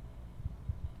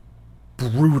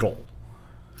brutal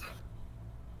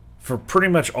for pretty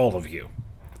much all of you.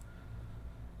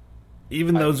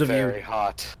 Even those of you... very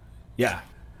hot. Yeah.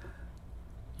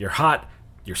 You're hot,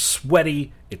 you're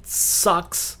sweaty, it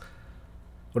sucks.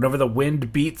 Whenever the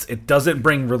wind beats, it doesn't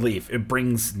bring relief. It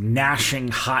brings gnashing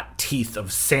hot teeth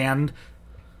of sand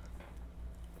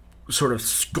sort of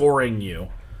scoring you,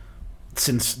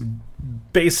 since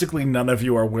basically none of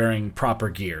you are wearing proper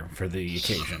gear for the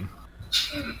occasion.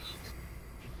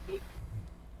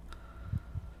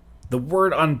 The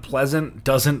word unpleasant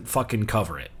doesn't fucking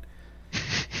cover it.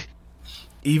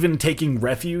 Even taking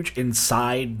refuge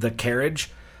inside the carriage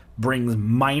brings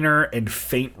minor and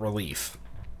faint relief.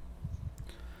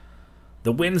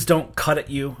 The winds don't cut at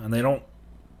you, and they don't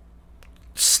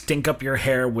stink up your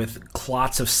hair with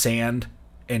clots of sand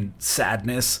and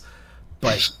sadness,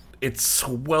 but it's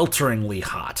swelteringly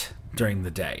hot during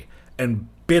the day and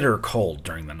bitter cold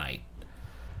during the night.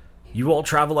 You all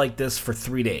travel like this for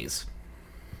 3 days.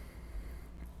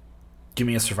 Give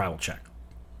me a survival check.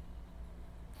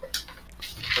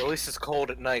 At least it's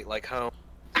cold at night, like home.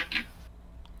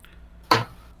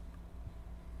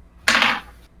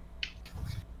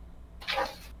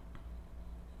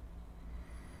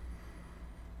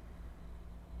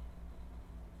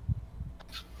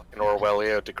 Fucking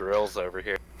Orwellio de Grills over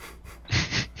here.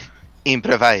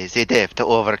 Improvise, adapt to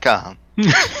overcome.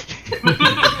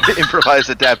 Improvise,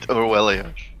 adapt,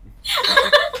 Orwellio.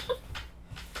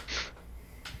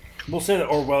 We'll say that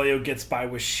Orwellio gets by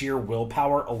with sheer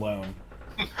willpower alone.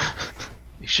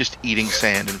 He's just eating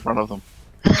sand in front of them.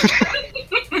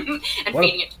 And What a-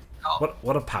 feeding it to the dog.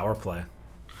 What a power play.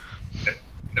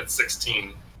 At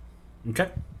 16. Okay.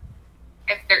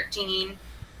 I have 13.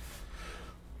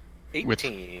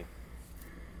 18.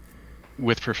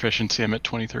 With proficiency, I'm at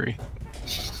 23.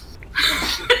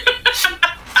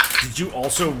 Did you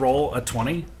also roll a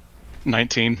 20?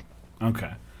 19.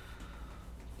 Okay.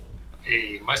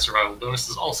 My survival bonus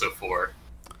is also 4.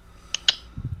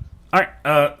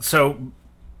 Alright, so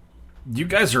you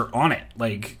guys are on it.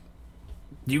 Like,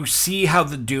 you see how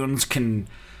the dunes can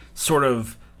sort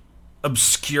of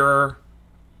obscure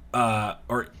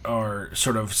or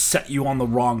sort of set you on the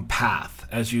wrong path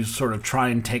as you sort of try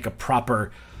and take a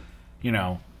proper,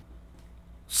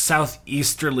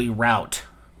 southeasterly route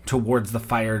towards the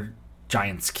Fire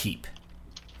Giant's Keep.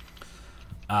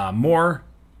 More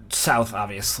south,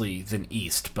 obviously, than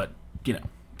east, but,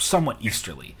 somewhat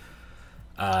easterly.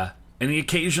 And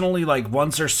occasionally, like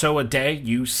once or so a day,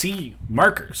 you see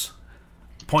markers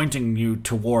pointing you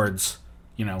towards,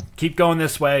 keep going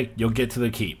this way, you'll get to the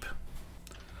keep.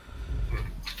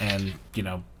 And,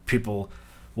 people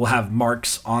will have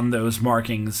marks on those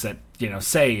markings that,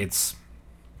 say it's,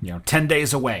 10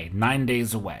 days away, 9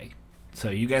 days away. So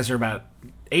you guys are about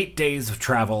 8 days of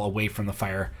travel away from the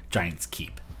Fire Giant's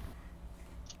Keep.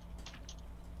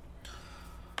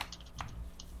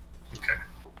 Okay.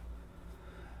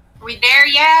 Are we there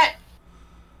yet?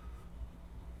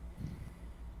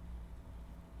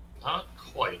 Not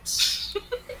quite.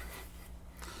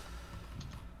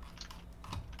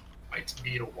 Might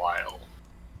be a while.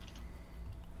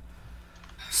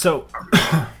 So,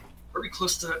 Are we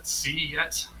close to that sea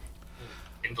yet?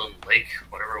 Inland Lake,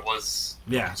 whatever it was.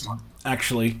 yeah,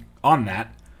 actually, on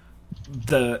that,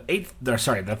 the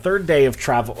third day of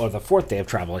travel, or the fourth day of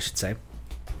travel, I should say,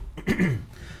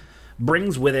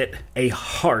 brings with it a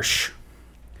harsh,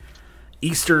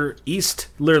 easterly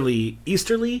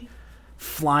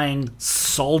flying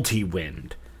salty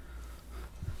wind.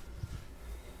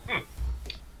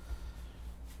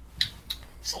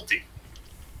 Salty.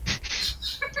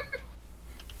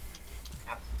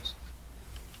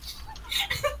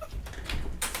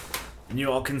 And you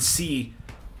all can see,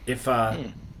 if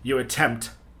you attempt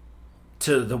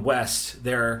to the west,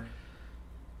 there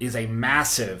is a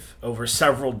massive, over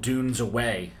several dunes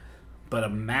away, but a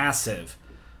massive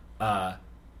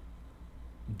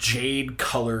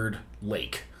jade-colored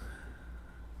lake.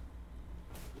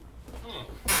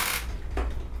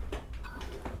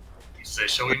 Say,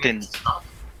 shall we Within- make a stop?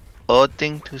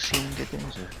 Odding to see in the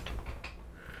desert.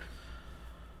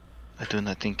 I do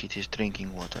not think it is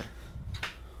drinking water.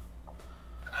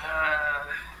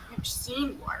 I've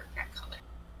seen water that color.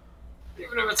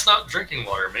 Even if it's not drinking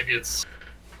water, maybe it's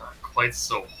not quite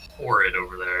so horrid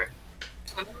over there.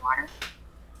 Swimming water?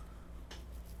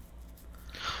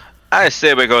 I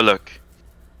say we go look.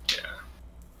 Yeah.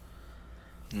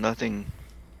 Nothing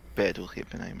bad will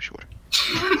happen, I am sure.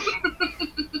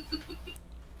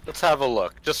 Let's have a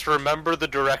look. Just remember the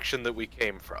direction that we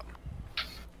came from.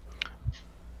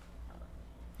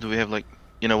 Do we have like,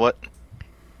 you know what?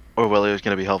 Orwellia is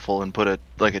going to be helpful and put a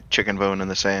chicken bone in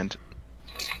the sand,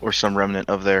 or some remnant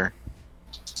of their.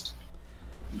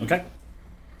 Okay.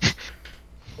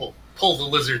 Pull the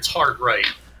lizard's heart right.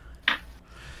 All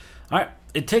right.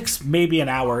 It takes maybe an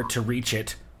hour to reach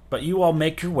it, but you all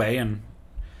make your way and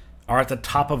are at the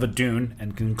top of a dune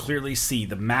and can clearly see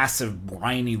the massive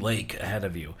briny lake ahead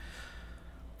of you.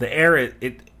 The air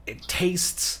it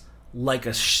tastes like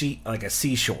a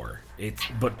seashore.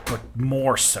 But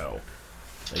more so.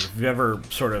 Like if you ever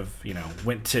sort of,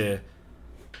 went to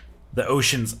the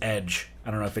ocean's edge.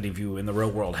 I don't know if any of you in the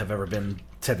real world have ever been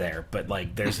to there, but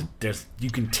like there's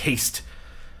you can taste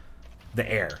the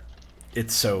air.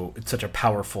 It's such a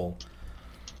powerful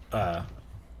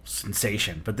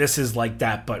sensation. But this is like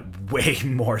that, but way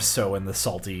more so in the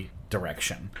salty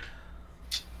direction.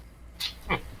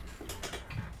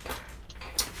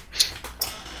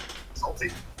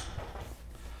 Salty.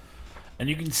 And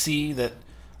you can see that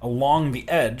along the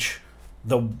edge,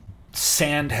 the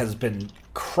sand has been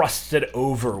crusted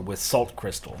over with salt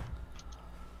crystal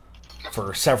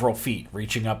for several feet,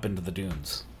 reaching up into the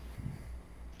dunes.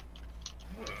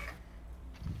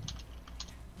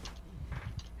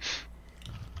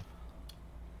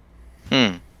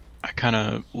 I kind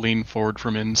of lean forward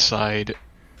from inside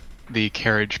the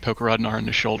carriage, poke Rodnar on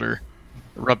the shoulder,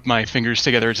 rub my fingers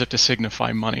together as if to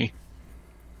signify money.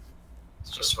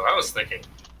 It's just what I was thinking.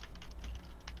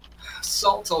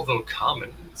 Salt, although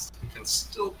common, can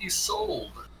still be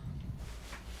sold.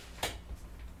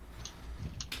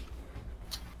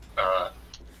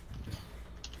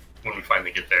 When we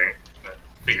finally get there,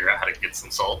 figure out how to get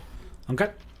some salt.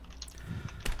 Okay.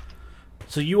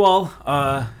 So you all,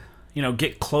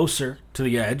 get closer to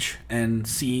the edge and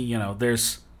see,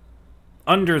 there's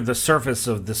under the surface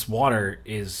of this water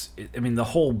the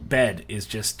whole bed is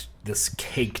just this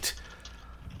caked,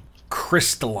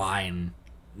 crystalline,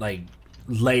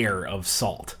 layer of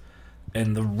salt.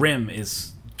 And the rim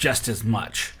is just as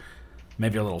much.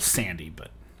 Maybe a little sandy,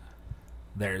 but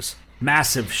there's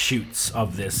massive chutes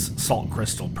of this salt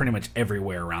crystal pretty much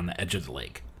everywhere around the edge of the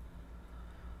lake.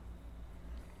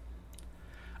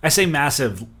 I say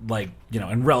massive,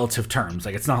 in relative terms.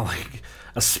 It's not like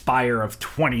a spire of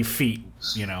 20 feet,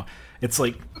 It's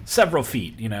like several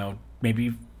feet,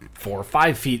 maybe 4 or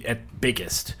 5 feet at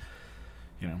biggest.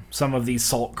 Some of these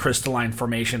salt crystalline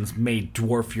formations may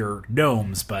dwarf your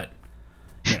gnomes, but,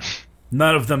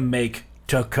 none of them make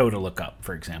Dakota look up,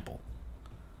 for example.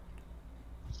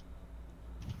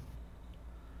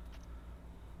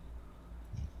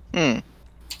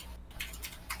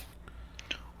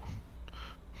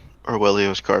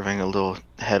 Orwellio's carving a little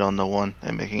head on the one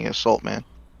and making a salt man.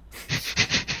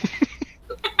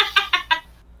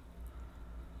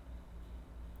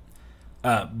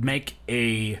 Make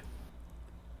a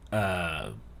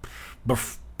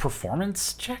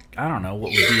performance check? I don't know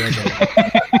what would be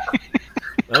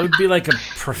that would be like a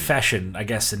profession, I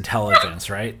guess, intelligence,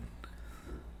 right?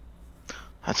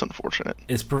 That's unfortunate.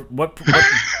 What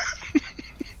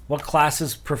class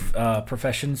is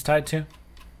professions tied to?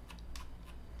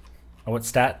 Or what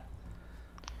stat?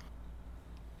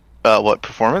 What,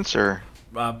 performance or?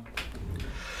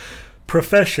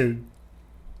 Profession.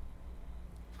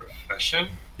 Profession?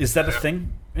 Is that a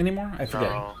thing anymore? I forget.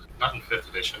 No, not in 5th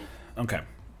edition. Okay.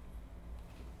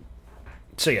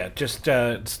 So yeah, just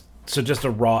a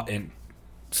raw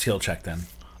skill check then.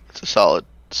 It's a solid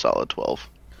 12.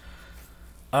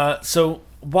 So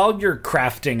while you're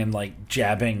crafting and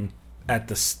jabbing at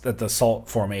the salt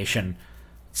formation,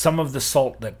 some of the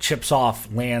salt that chips off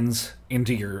lands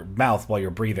into your mouth while you're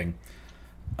breathing,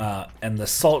 and the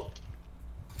salt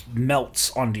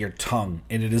melts onto your tongue,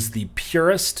 and it is the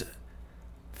purest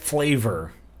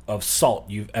flavor of salt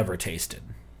you've ever tasted.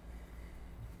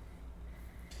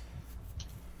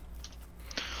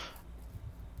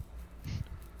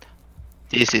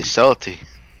 This is salty.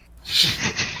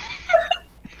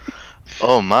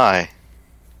 Oh my.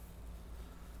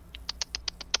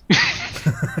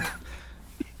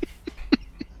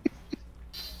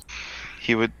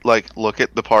 He would look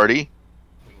at the party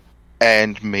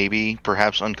and maybe,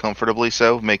 perhaps uncomfortably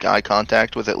so, make eye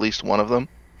contact with at least one of them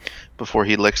before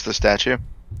he licks the statue.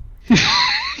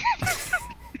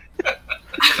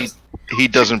 He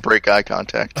doesn't break eye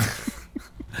contact.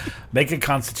 Make a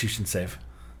Constitution save.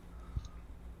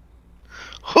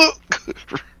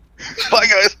 Bye,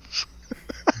 guys.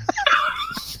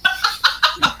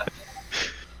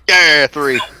 Yeah,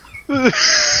 3.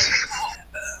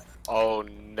 Oh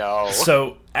no.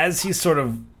 So as he sort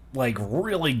of like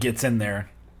really gets in there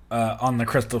on the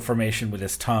crystal formation with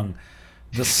his tongue,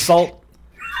 the salt,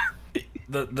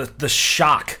 the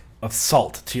shock of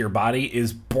salt to your body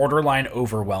is borderline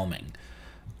overwhelming,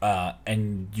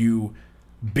 and you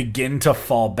begin to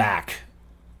fall back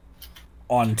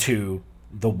onto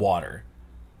the water.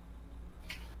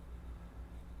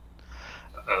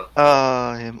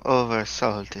 I am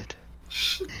oversalted.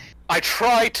 I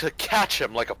try to catch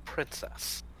him like a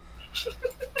princess.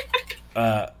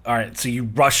 Alright, so you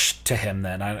rush to him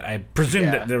then. I presume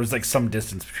Yeah. that there was like some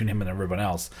distance between him and everyone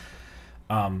else.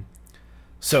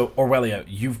 So, Aurelio,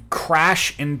 you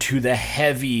crash into the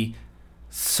heavy,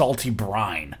 salty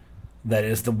brine that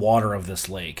is the water of this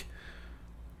lake.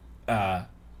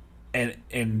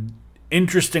 And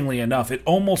interestingly enough, it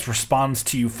almost responds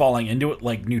to you falling into it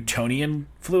like Newtonian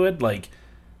fluid. Like,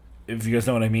 if you guys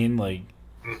know what I mean, like,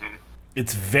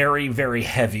 it's very, very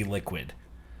heavy liquid.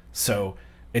 So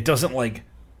it doesn't like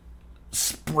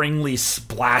springly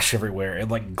splash everywhere. It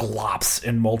like glops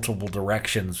in multiple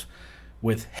directions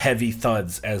with heavy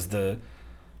thuds as the,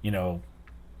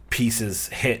 pieces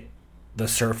hit the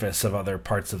surface of other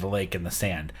parts of the lake in the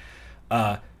sand.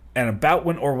 And about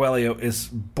when Aurelio is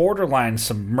borderline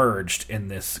submerged in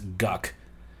this guck,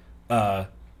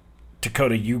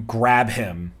 Dakota, you grab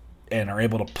him and are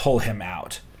able to pull him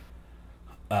out.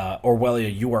 Aurelio,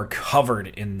 you are covered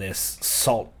in this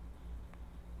salt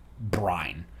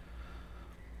brine.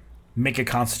 Make a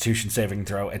Constitution saving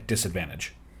throw at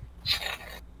disadvantage.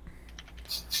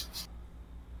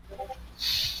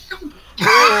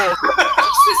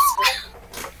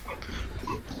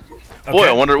 Boy,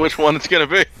 I wonder which one it's gonna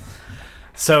be.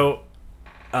 So,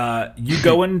 you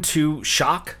go into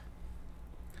shock.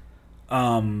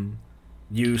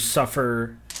 You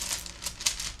suffer.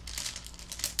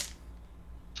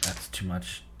 That's too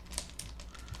much.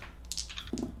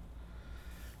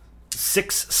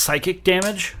 6 psychic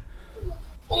damage.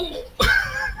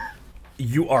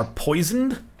 You are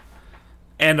poisoned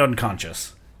and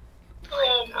unconscious.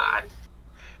 Oh god.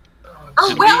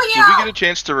 Did we get a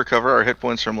chance to recover our hit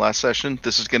points from last session?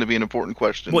 This is going to be an important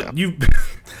question now. You've been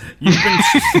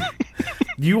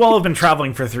you all have been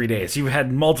traveling for 3 days. You've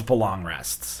had multiple long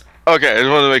rests. Okay, I just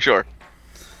wanted to make sure.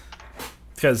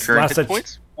 Because Current last hit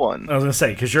points? 1. I was gonna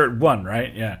say because you're at 1,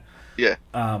 right? Yeah. Yeah.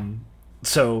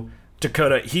 So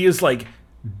Dakota, he is like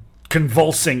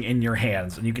convulsing in your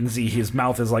hands, and you can see his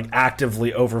mouth is like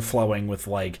actively overflowing with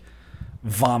like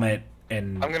vomit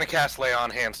and. I'm gonna cast Lay on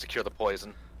Hands to cure the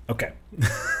poison. Okay.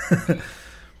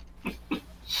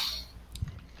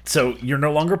 So you're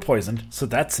no longer poisoned, so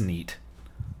that's neat.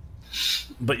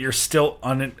 But you're still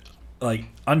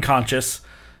unconscious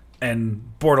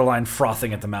and borderline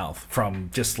frothing at the mouth from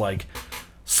just like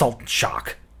salt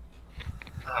shock.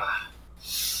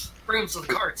 Bring him to the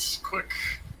carts, quick.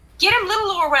 Get him,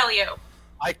 little Aurelio.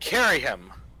 I carry him.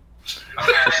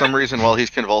 For some reason, while he's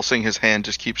convulsing, his hand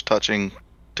just keeps touching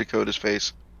Dakota's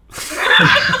face. I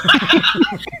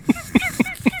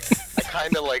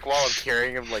kind of like, while I'm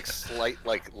carrying him,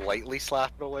 lightly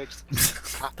slap it away. Just,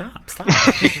 Stop.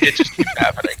 It just keeps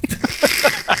happening.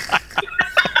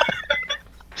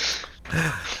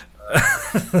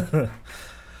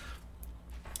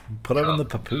 Put it in the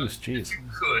papoose, jeez. If you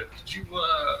could you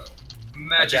my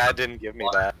magic dad didn't give me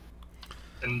that.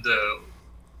 and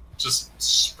just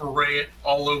spray it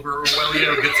all over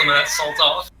Aurelio, get some of that salt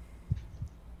off?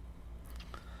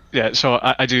 Yeah, so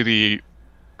I do the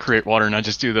create water, and I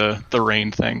just do the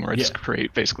rain thing, where I just Yeah.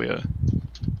 create basically a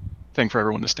thing for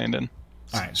everyone to stand in.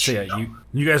 All right, so yeah,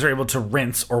 you guys are able to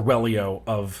rinse Aurelio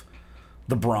of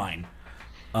the brine,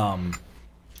 and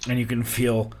you can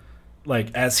feel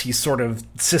like as he's sort of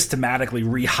systematically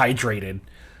rehydrated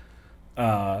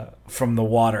from the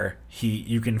water,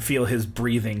 you can feel his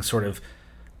breathing sort of,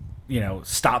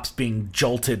 stops being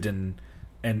jolted and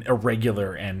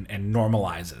irregular and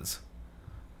normalizes.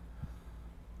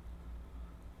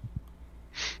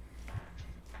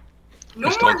 No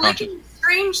You're still more unconscious. licking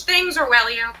strange things,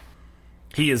 Aurelio.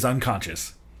 He is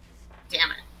unconscious.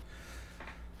 Damn it.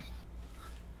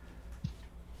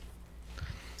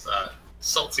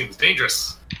 Salt seems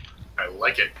dangerous. I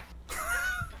like it.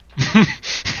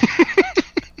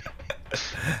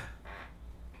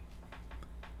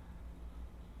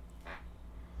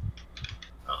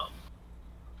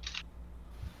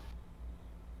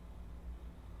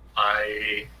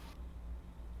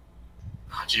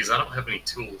 geez, I don't have any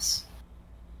tools.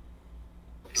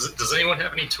 Does anyone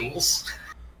have any tools?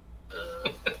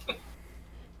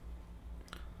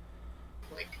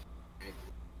 Like,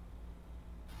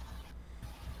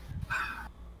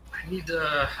 I need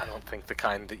I don't think the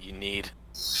kind that you need.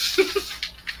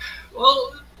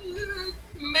 well,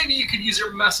 maybe you could use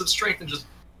your massive strength and just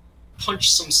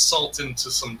punch some salt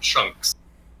into some chunks.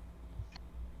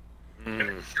 And a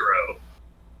hero.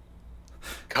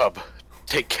 Cub,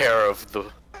 take care of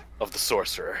the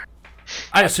sorcerer.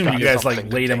 I assume you guys something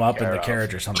to laid him take up in care the of.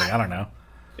 carriage or something. I don't know.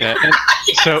 Yeah. And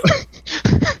so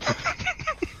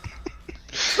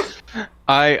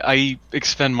I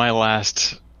expend my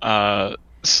last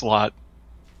slot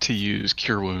to use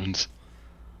Cure Wounds.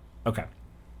 Okay.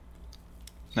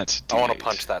 That's I want to D8.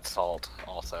 punch that salt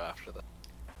also after that.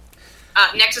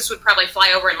 Nexus would probably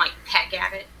fly over and like peck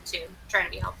at it too, trying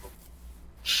to be helpful.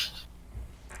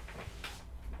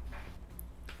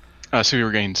 So we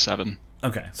regained 7.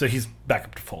 Okay, so he's back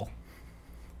up to full.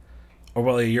 Or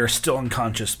well, you're still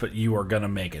unconscious, but you are gonna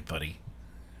make it, buddy.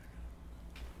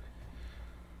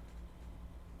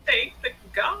 Thank the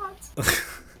gods.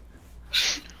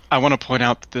 I want to point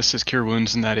out that this is Cure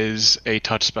Wounds and that is a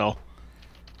touch spell.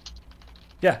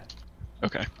 Yeah,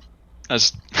 Okay.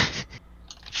 As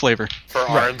flavor. For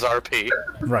Arn's RP.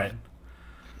 right.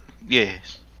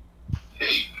 Yes.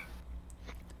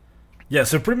 Yeah,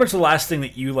 so pretty much the last thing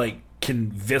that you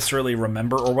can viscerally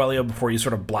remember, Orwellio, before you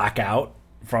sort of black out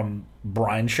from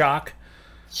brine shock,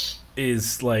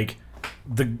 is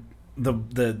the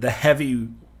heavy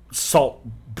salt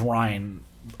brine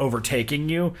overtaking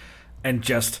you, and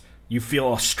just you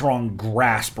feel a strong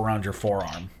grasp around your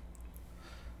forearm,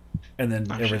 and then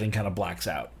everything kind of blacks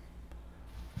out.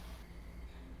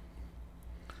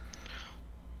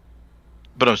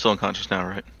 But I'm still unconscious now,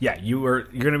 right? Yeah, you're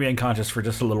going to be unconscious for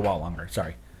just a little while longer.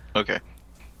 Sorry. Okay.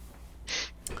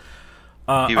 He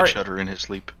all would right. shudder in his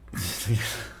sleep.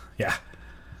 Yeah.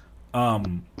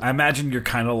 I imagine you're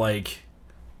kind of like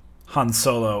Han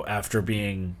Solo after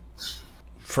being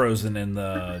frozen in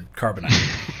the carbonite.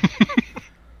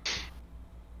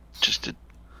 Just a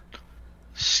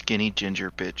skinny ginger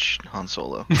bitch Han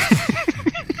Solo.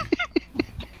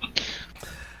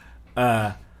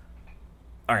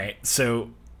 All right, so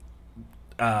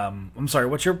I'm sorry.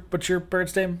 What's your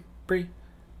bird's name, Bree?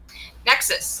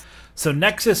 Nexus. So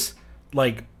Nexus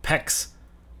pecks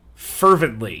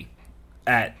fervently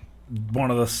at one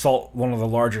of the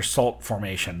larger salt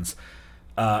formations,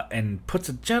 and puts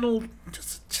a gentle,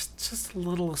 just a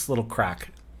little crack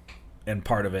in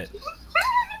part of it.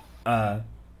 And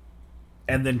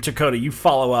then Dakota, you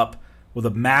follow up with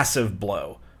a massive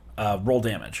blow. Roll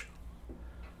damage.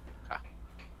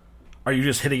 Are you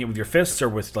just hitting it with your fists or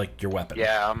with your weapon?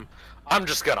 Yeah, I'm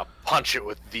just gonna punch it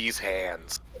with these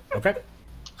hands. Okay.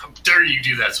 How dare you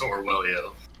do that to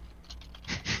Orwellio?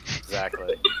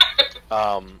 Exactly.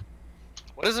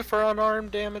 What is it for unarmed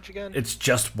damage again? It's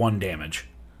just 1 damage.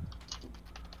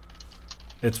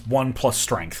 It's 1 plus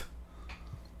strength.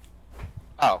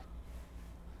 Oh.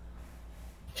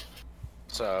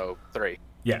 So 3.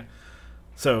 Yeah.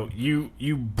 So you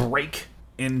break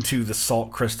into the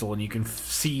salt crystal, and you can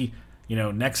see,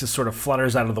 Nexus sort of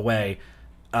flutters out of the way,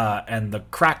 and the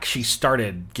crack she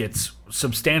started gets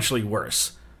substantially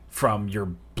worse from your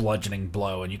bludgeoning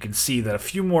blow, and you can see that a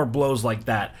few more blows like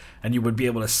that, and you would be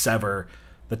able to sever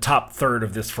the top third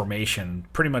of this formation,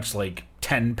 pretty much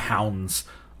 10 pounds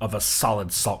of a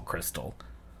solid salt crystal.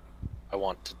 I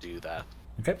want to do that.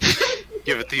 Okay.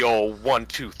 Give it the old 1,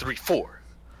 2, 3, 4.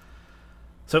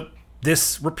 So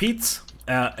this repeats,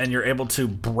 and you're able to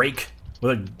break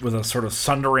with a sort of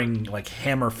sundering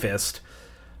hammer fist.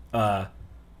 The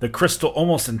crystal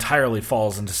almost entirely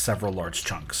falls into several large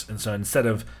chunks, and so instead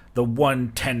of the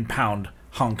 1 10-pound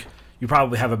hunk, you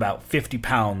probably have about 50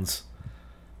 pounds.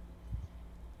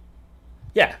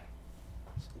 Yeah,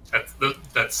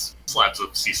 That's slabs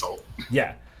of sea salt.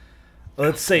 yeah.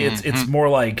 Let's say it's more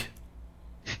like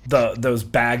those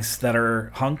bags that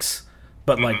are hunks,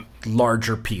 but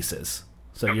larger pieces.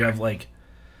 So you have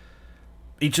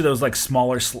each of those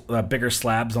smaller, bigger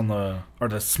slabs or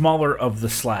the smaller of the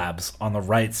slabs on the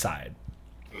right side.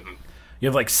 Mm-hmm.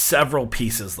 You have several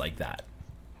pieces like that.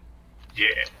 Yeah.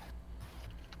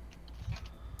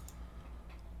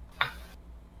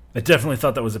 I definitely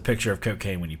thought that was a picture of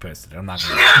cocaine when you posted it. I'm not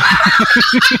gonna lie.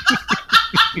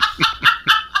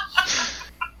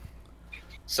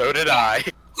 So did I.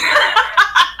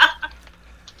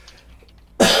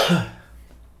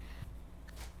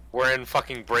 We're in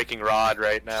fucking Breaking Rod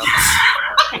right now.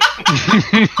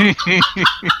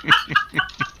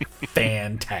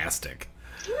 Fantastic.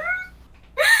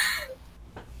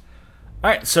 All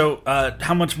right, so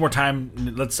how much more time?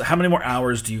 How many more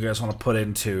hours do you guys want to put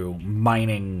into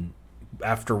mining,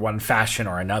 after one fashion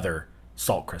or another,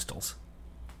 salt crystals?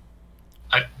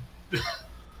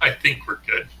 I think we're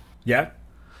good. Yeah.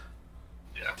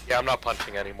 Yeah, I'm not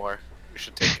punching anymore. We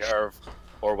should take care of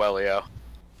Orwellio.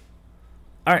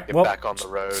 All right. Get Well, back on the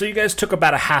road. so you guys took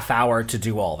about a half hour to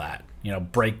do all that.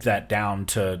 Break that down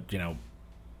to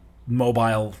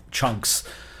mobile chunks.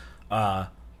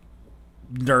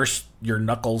 Nurse your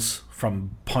knuckles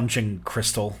from punching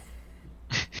crystal.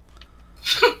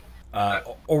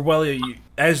 Orwellia,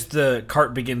 as the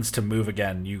cart begins to move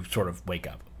again, you sort of wake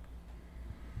up.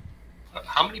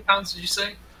 How many pounds did you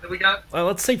say that we got?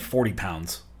 Let's say 40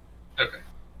 pounds. Okay.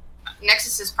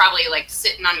 Nexus is probably like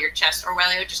sitting on your chest,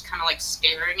 Orwellio, just kind of like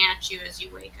staring at you as you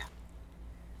wake up.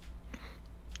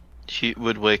 He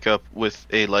would wake up with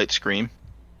a light scream.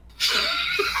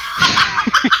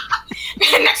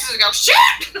 And Nexus would go,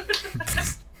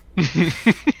 shit!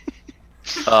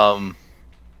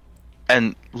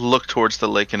 And look towards the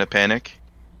lake in a panic.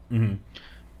 Mm-hmm.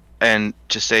 And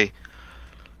just say,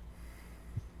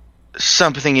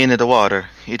 something in the water.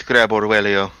 It grab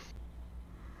Orwellio.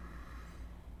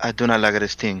 I do not like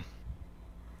this thing.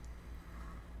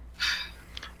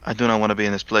 I do not want to be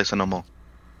in this place no more.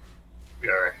 We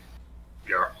are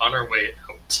on our way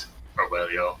out,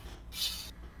 Aurelio.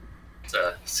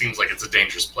 It seems like it's a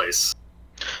dangerous place.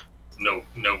 No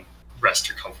rest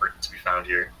or comfort to be found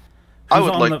here. I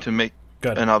would like to make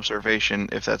Good. an observation,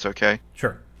 if that's okay.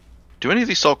 Sure. Do any of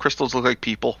these salt crystals look like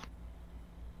people?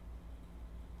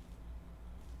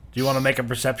 Do you want to make a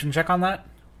perception check on that?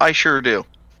 I sure do.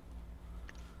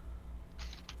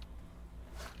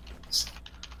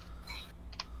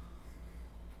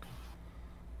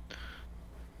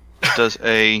 Does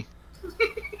a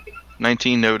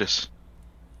 19 notice?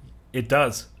 It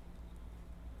does.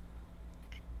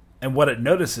 And what it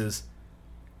notices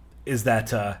is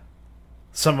that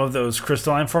some of those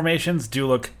crystalline formations do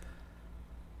look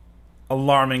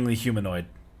alarmingly humanoid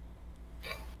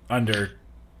under,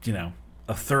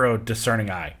 a thorough discerning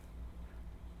eye.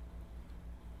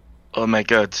 Oh my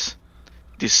god.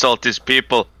 This salt is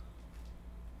people.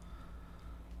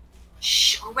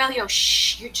 Shh, Orwellio,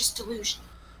 shh, you're just delusional.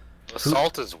 The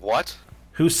salt is what?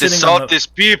 Who's This sitting on salt the... is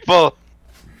people.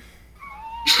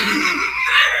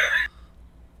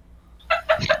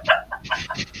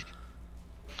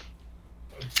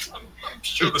 I'm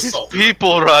sure the salt.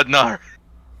 People, Radnar.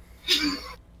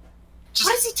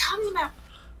 What is he talking about?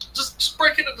 Just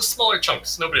break it into smaller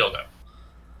chunks. Nobody will know.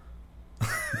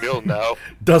 We'll know.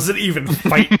 Doesn't even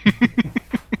fight.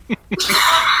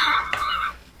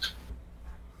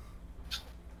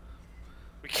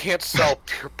 We can't sell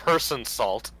person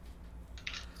salt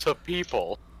to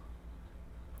people.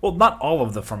 Well, not all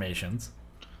of the formations.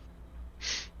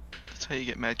 That's how you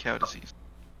get mad cow disease.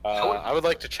 I would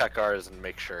like to check ours and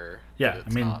make sure. Yeah, that I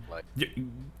mean, not like...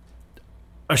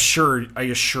 I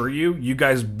assure you, you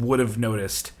guys would have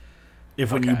noticed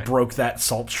if when you Okay. broke that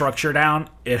salt structure down,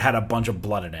 it had a bunch of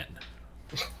blood in it.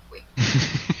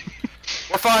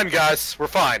 We're fine, guys. We're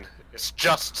fine. It's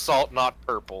just salt, not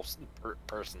purple.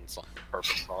 Person salt.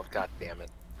 Purple salt. God damn it.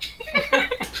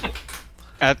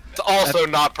 It's also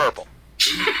not purple.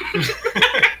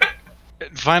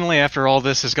 Finally, after all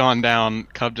this has gone down,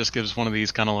 Cub just gives one of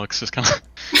these kind of looks, just kind of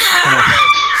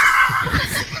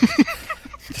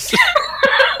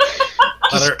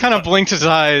just kind of blinked his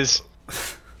eyes,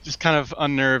 just kind of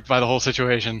unnerved by the whole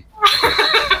situation.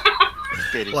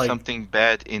 There is Like- something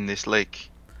bad in this lake.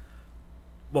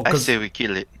 Well, I say we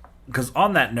kill it. because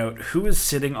on that note, who is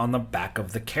sitting on the back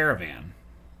of the caravan?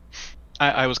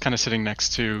 I was kind of sitting next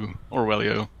to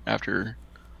Orwellio after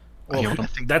I Well, healed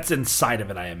him. that's inside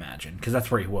of it, I imagine, because that's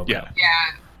where he woke Yeah. up.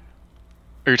 Yeah.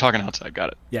 Or you're talking outside,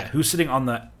 got it. Yeah, who's sitting on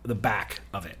the back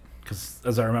of it? Because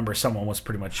as I remember, someone was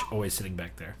pretty much always sitting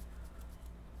back there.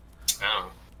 Oh.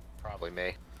 Probably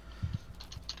me.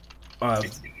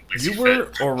 You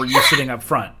were, or were you sitting up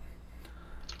front?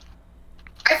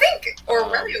 I think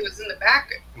Aurelio was in the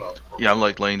back. Well, Yeah, I'm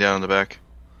like laying down in the back.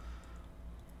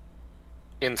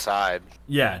 Inside.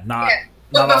 Yeah, not Yeah.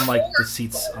 not Well, on like before the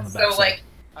seats on the So, back side. like,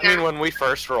 I mean, when we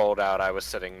first rolled out, I was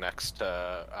sitting next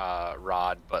to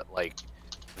Rod, but like,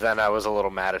 then I was a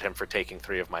little mad at him for taking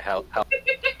 3 of my health.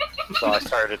 So I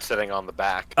started sitting on the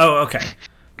back. Oh, okay.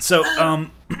 So,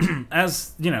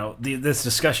 as this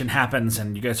discussion happens,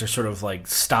 and you guys are sort of like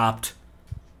stopped,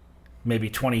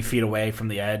 maybe 20 feet away from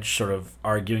the edge, sort of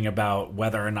arguing about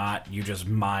whether or not you just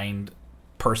mined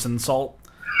person salt.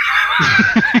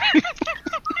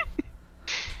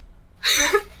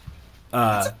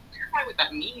 clarify what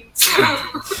that means.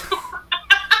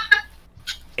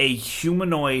 a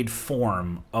humanoid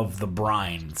form of the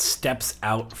brine steps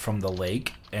out from the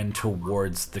lake and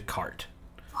towards the cart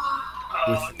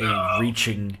with a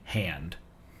reaching hand.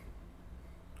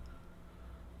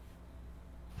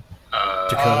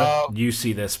 Dakota, you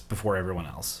see this before everyone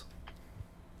else.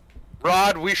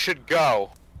 Rod, we should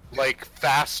go. Like,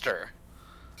 faster.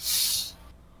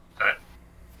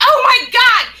 Oh my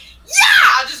god!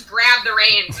 Yeah! I'll just grab the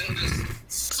reins and just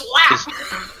slap.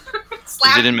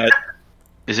 Slap.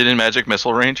 Is it in magic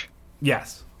missile range?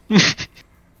 Yes.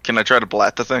 Can I try to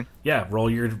blat the thing? Yeah, roll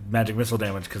your magic missile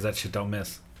damage, because that shit don't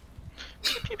miss.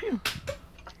 Pew, pew.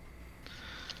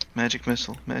 Magic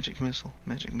missile, magic missile,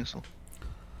 magic missile. I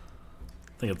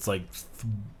think it's like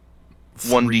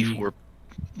 1d4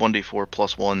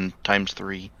 plus 1 times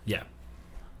 3. Yeah,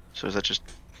 So is that just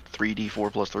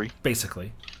 3d4 plus 3?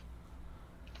 basically.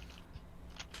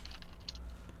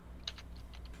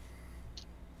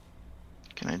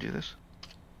 Can I do this?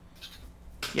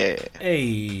 Yeah.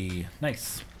 Hey,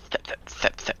 nice.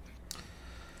 Thep.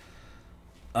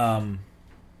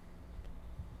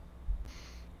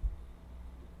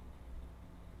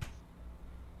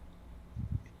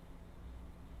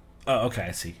 Oh, okay,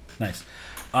 I see. Nice.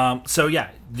 So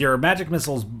yeah, your magic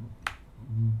missiles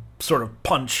sort of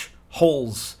punch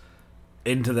holes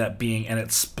into that being, and it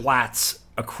splats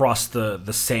across the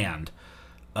sand.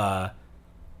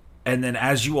 And then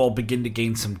as you all begin to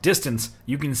gain some distance,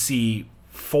 you can see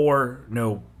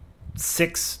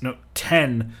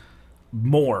 10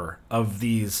 more of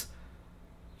these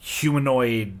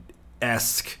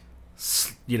humanoid-esque,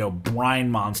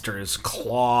 brine monsters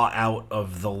claw out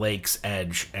of the lake's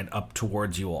edge and up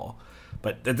towards you all.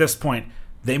 But at this point,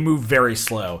 they move very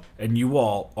slow, and you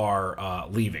all are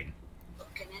leaving.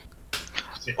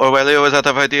 Orwellio is out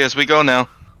of ideas. We go now.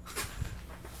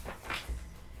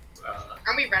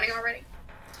 Are we running already?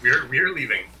 We're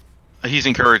leaving. He's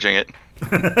encouraging it.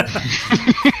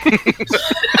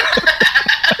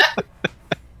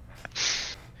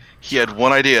 He had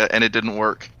one idea and it didn't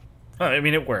work. Oh, I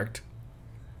mean, it worked.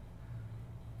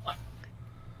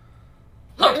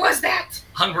 What was that?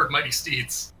 Onward, mighty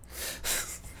steeds.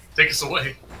 Take us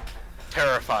away.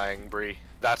 Terrifying, Bree.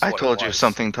 That's I what told it you was.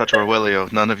 something touch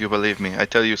Orwellio. None of you believe me. I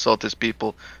tell you Saltis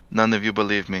people, none of you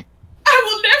believe me. I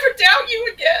will never doubt you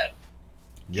again.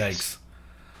 Yikes.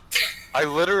 I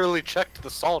literally checked the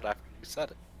salt after you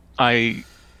said it. I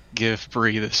give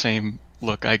Bree the same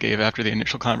look I gave after the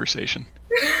initial conversation.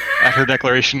 At her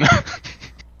declaration.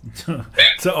 To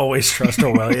always trust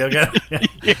Orwellio again.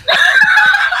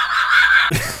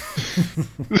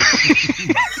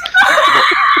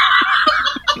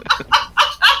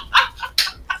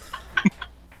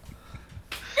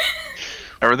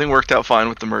 Everything worked out fine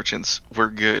with the merchants. We're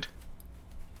good.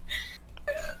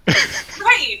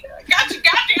 Right. Got you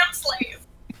goddamn slaves.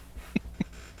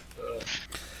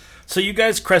 So you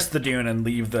guys crest the dune and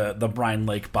leave the brine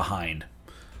lake behind.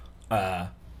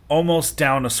 Almost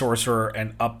down a sorcerer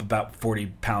and up about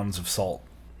 40 pounds of salt.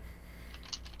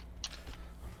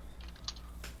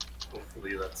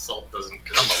 Hopefully that salt doesn't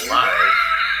come alive.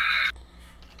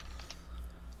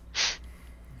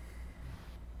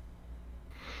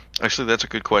 Actually, that's a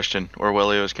good question.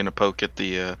 Orwellio is going to poke at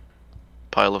the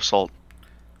pile of salt.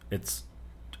 It's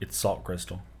salt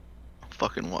crystal. I'm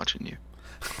fucking watching you.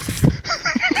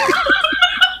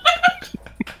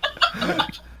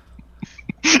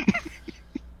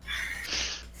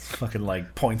 Fucking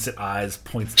like points at eyes,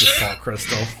 points to salt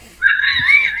crystal.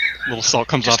 Little salt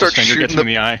comes Just off his start finger, gets him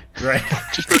in shooting the eye. Right.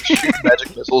 Just start shooting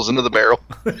magic missiles into the barrel.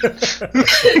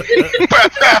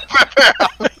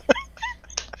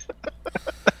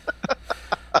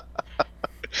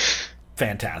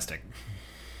 Fantastic.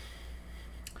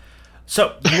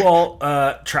 So you all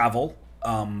travel,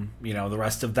 the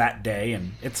rest of that day,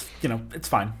 and it's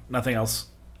fine. Nothing else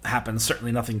happens.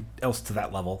 Certainly nothing else to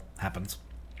that level happens.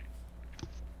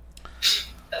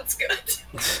 That's good.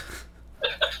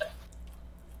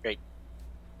 Great.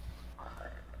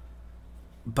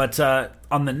 But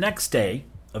on the next day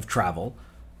of travel,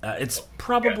 it's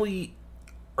probably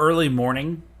early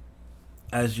morning,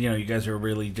 as you guys are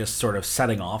really just sort of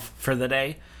setting off for the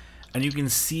day, and you can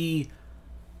see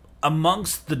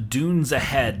amongst the dunes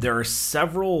ahead there are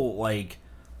several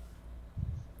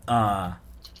how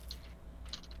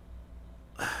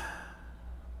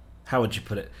would you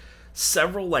put it?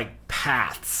 Several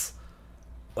paths,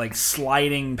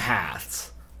 sliding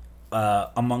paths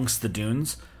amongst the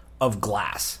dunes of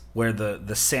glass, where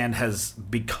the sand has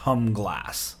become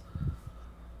glass.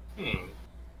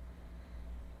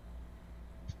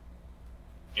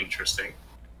 Interesting.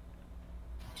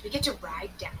 Do we get to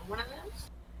ride down one of those?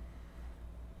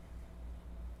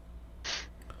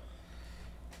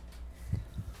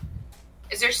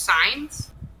 there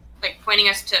signs like pointing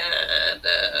us to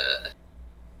the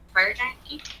fire giant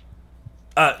keep?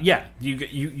 Yeah,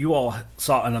 you all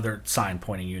saw another sign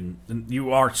pointing you, and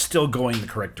you are still going the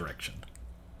correct direction.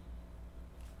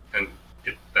 And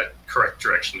that correct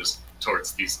direction is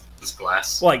towards this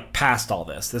glass. Like, past all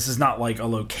this. This is not like a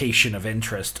location of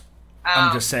interest.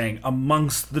 I'm just saying,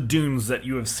 amongst the dunes that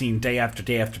you have seen day after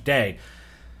day after day,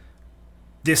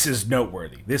 this is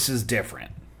noteworthy. This is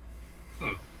different.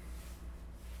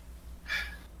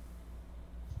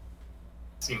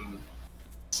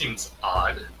 Seems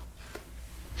odd.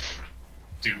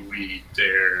 Do we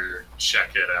dare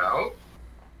check it out?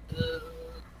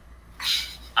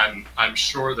 I'm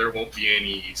sure there won't be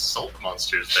any salt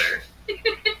monsters there.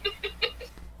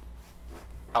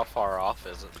 How far off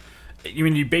is it? You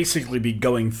mean you'd basically be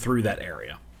going through that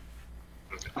area?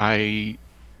 I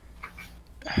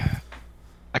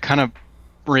kind of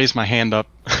raise my hand up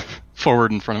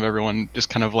forward in front of everyone, just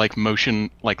kind of like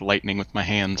motion like lightning with my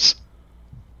hands.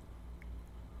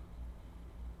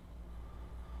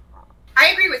 I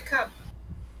agree with Cub.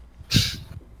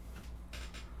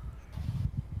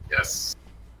 Yes.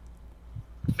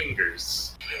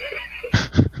 Fingers.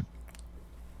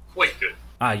 Quite good.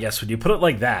 Ah, yes, when you put it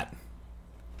like that.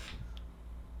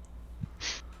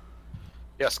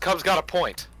 Yes, Cub's got a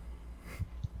point.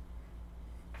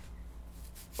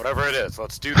 Whatever it is,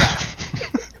 let's do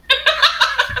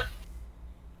that.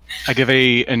 I give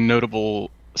a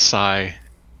notable sigh,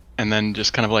 and then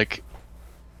just kind of like,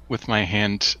 with my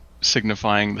hand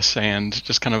signifying the sand,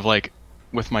 just kind of like,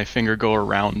 with my finger go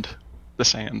around the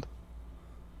sand.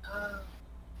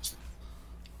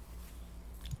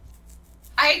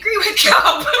 I agree with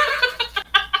Cub.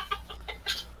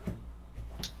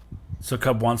 So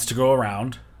Cub wants to go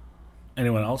around.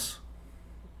 Anyone else?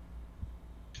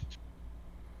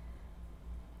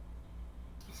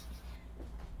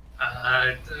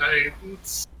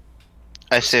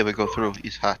 I say we go through.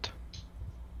 He's hot.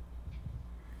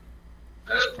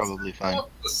 It's probably fine. Off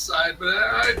the side, but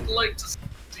I'd like to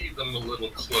see them a little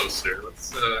closer.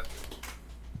 Let's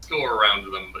go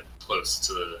around them, but close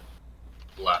to the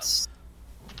glass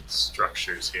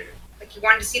structures here. Like you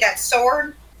wanted to see that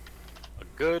sword? A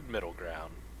good middle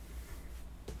ground.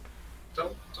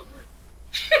 Don't worry.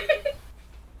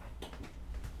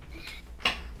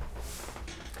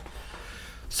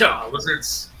 So,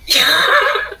 lizards.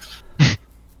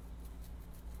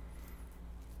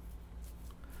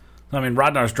 I mean,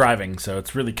 Rodnar's driving, so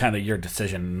it's really kind of your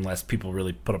decision unless people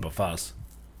really put up a fuss.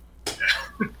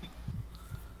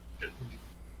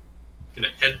 Gonna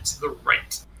head to the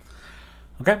right.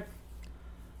 Okay.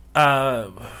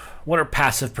 What are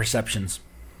passive perceptions?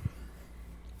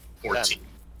 14.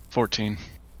 14.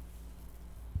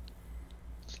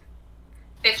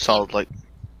 15. Solid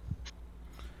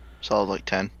like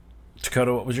 10.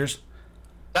 Dakota, what was yours?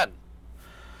 10.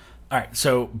 All right,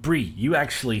 so Bree, you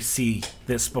actually see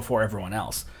this before everyone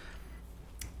else.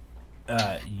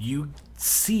 You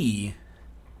see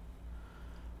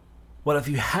what if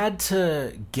you had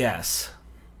to guess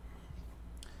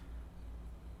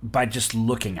by just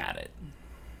looking at it,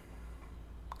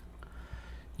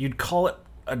 you'd call it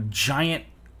a giant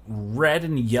red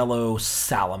and yellow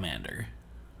salamander.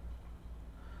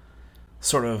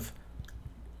 Sort of,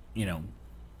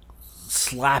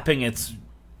 slapping its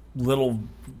little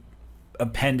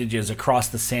appendages across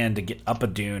the sand to get up a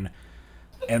dune,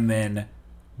 and then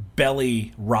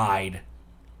belly ride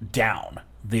down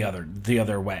the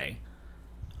other way.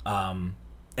 And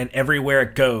everywhere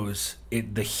it goes,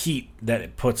 the heat that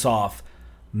it puts off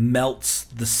melts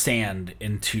the sand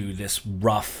into this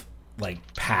rough,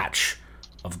 patch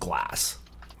of glass.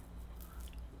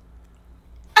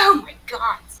 Oh my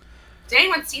god! Did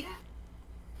anyone see that?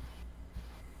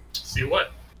 See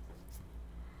what?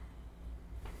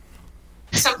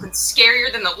 Something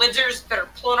scarier than the lizards that are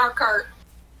pulling our cart.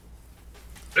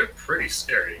 They're pretty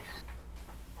scary.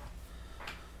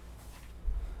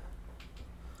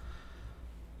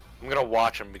 I'm gonna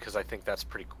watch them because I think that's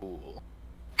pretty cool.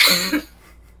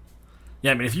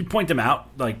 Yeah, I mean, if you point them out,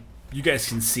 you guys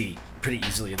can see pretty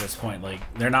easily at this point.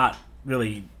 They're not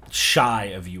really shy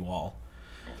of you all.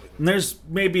 And there's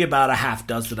maybe about a half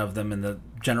dozen of them in the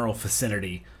general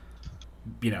vicinity,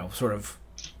 sort of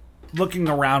looking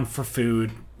around for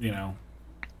food,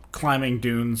 climbing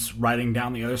dunes, riding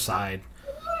down the other side.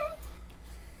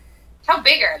 How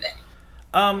big are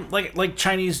they? Like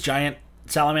Chinese giant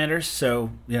salamanders,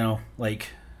 so, maybe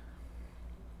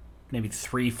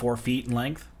 3-4 feet in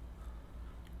length.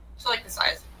 So like the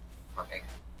size. Or big.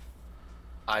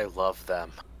 I love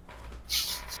them.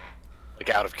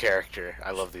 Out of character.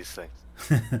 I love these things.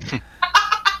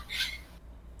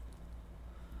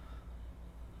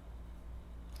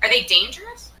 they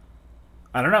dangerous?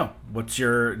 I don't know. What's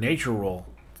your nature roll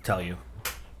tell you?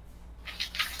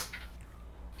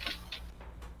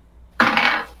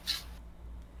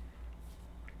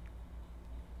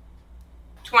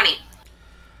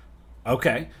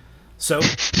 Okay, so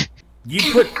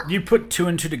you put two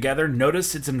and two together.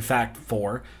 Notice it's in fact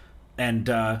 4, and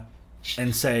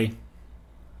say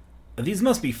these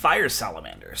must be fire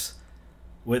salamanders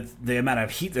with the amount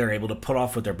of heat they're able to put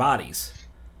off with their bodies.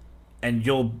 And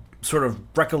you'll sort of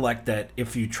recollect that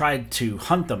if you tried to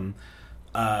hunt them,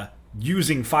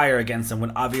 using fire against them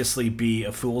would obviously be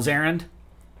a fool's errand.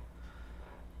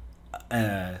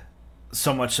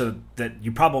 So much so that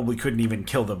you probably couldn't even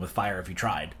kill them with fire if you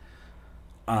tried.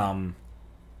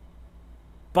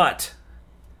 But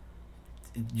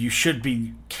you should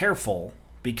be careful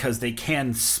because they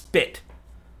can spit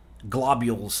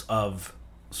globules of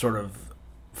sort of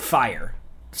fire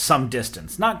some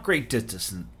distance. Not great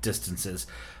distances,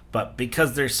 but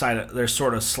because they're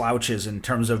sort of slouches in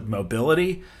terms of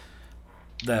mobility,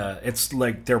 it's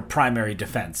like their primary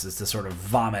defense is to sort of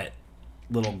vomit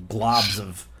little globs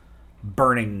of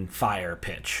burning fire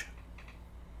pitch.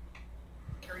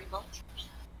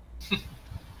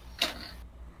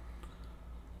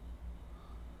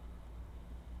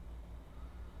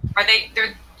 Are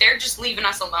they're just leaving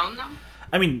us alone though?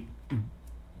 I mean,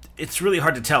 it's really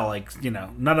hard to tell. Like,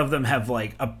 none of them have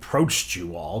like approached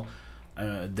you all.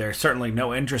 There's certainly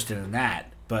no interest in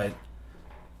that, but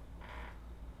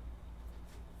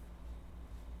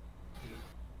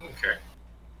Okay.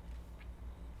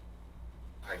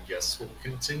 I guess we'll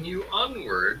continue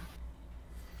onward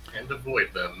and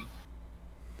avoid them.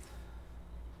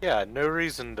 Yeah, no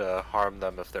reason to harm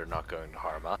them if they're not going to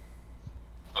harm us.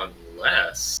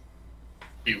 Unless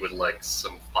he would like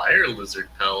some fire lizard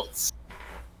pelts.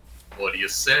 What do you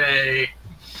say?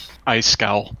 I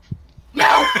scowl.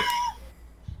 No!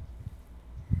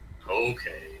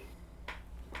 Okay.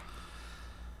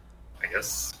 I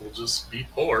guess we'll just be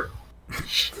poor.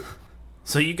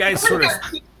 so you guys sort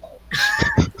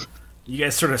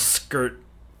of skirt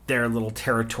their little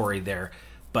territory there,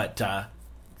 but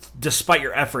despite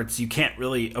your efforts, you can't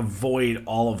really avoid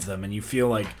all of them, and you feel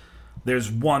like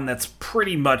there's one that's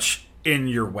pretty much in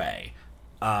your way,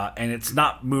 and it's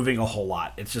not moving a whole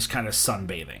lot. It's just kind of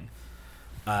sunbathing,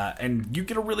 and you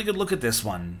get a really good look at this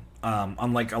one.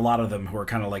 Unlike a lot of them who are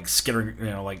kind of like skittering,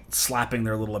 like slapping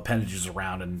their little appendages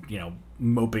around and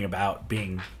moping about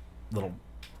being little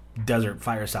desert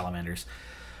fire salamanders.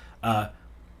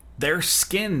 Their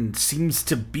skin seems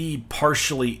to be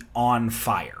partially on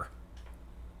fire.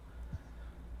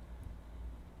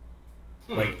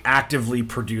 Like, actively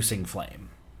producing flame.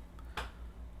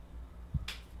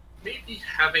 Maybe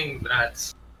having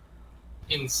that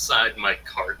inside my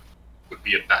cart would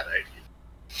be a bad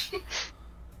idea.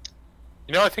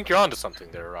 I think you're onto something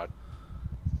there, Rod.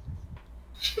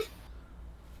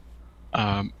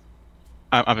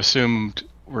 I've assumed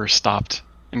we're stopped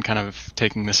and kind of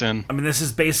taking this in. I mean, this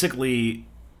is basically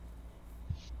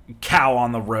cow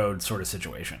on the road sort of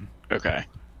situation. Okay.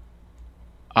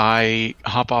 I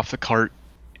hop off the cart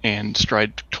and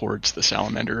stride towards the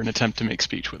salamander and attempt to make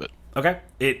speech with it. Okay.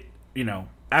 It,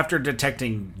 after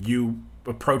detecting you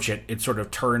approach it, it sort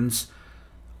of turns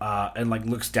and like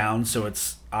looks down so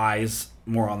its eyes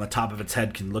more on the top of its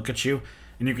head can look at you,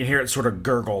 and you can hear it sort of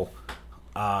gurgle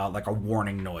like a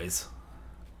warning noise.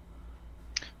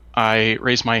 I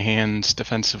raise my hands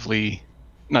defensively,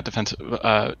 not defensive,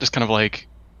 just kind of like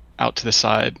out to the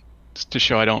side to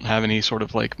show I don't have any sort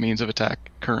of like means of attack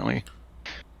currently.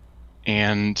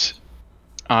 And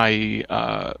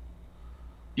I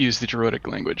use the Druidic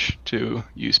language to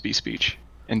use speech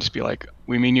and just be like,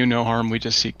 we mean you no harm, we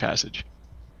just seek passage.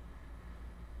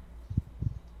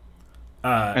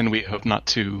 And we hope not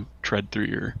to tread through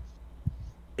your...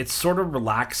 It sort of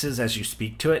relaxes as you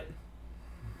speak to it.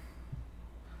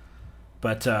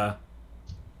 But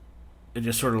it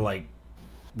just sort of like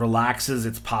relaxes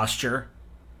its posture,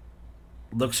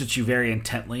 looks at you very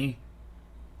intently,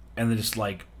 and then just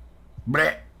like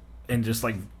bleh, and just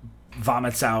like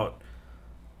vomits out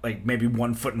like maybe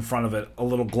 1 foot in front of it a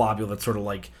little globule that sort of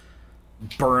like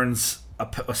burns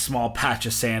a small patch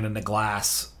of sand in the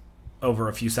glass over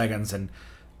a few seconds, and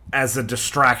as a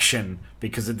distraction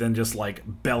because it then just like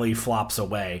belly flops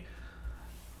away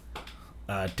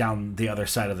down the other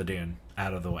side of the dune,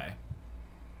 out of the way.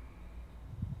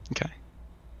 Okay.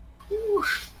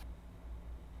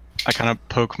 I kind of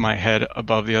poke my head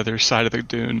above the other side of the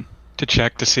dune to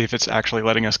check to see if it's actually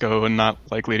letting us go and not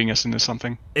like leading us into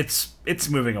something. It's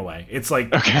moving away. It's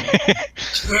like okay.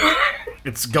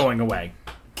 It's going away.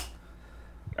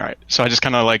 All right. So I just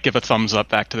kind of like give a thumbs up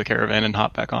back to the caravan and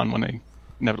hop back on when they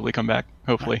inevitably come back.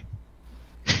 Hopefully.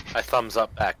 I thumbs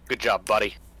up back. Good job,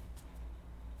 buddy.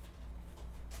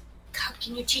 God,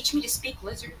 can you teach me to speak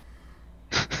lizard?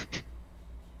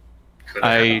 Could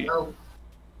I Oh,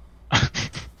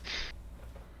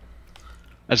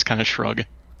 just kind of shrug.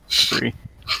 Free.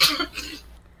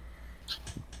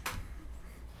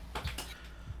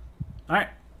 All right.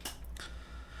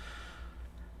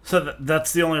 So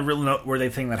that's the only real noteworthy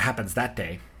thing that happens that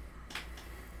day.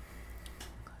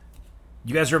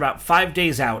 You guys are about 5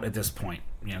 days out at this point.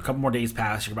 You know, a couple more days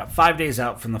pass. You're about 5 days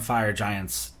out from the Fire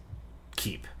Giant's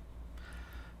keep.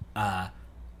 And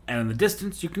in the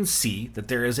distance, you can see that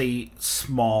there is a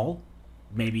small,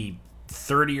 maybe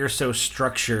 30 or so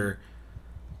structure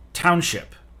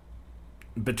township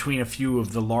between a few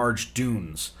of the large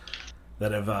dunes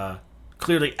that have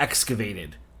clearly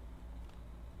excavated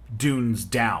dunes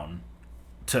down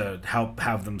to help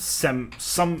have them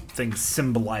something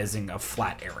symbolizing a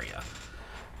flat area.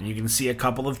 And you can see a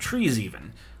couple of trees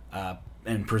even,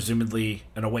 and presumably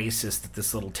an oasis that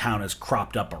this little town is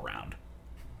cropped up around.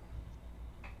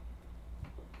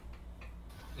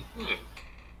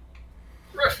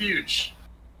 Refuge.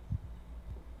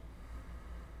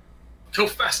 Go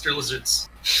faster, lizards.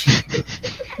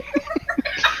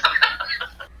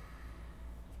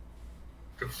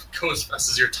 Go as fast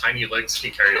as your tiny legs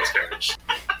can carry this carriage.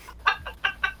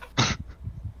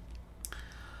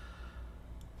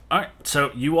 Alright,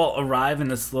 so you all arrive in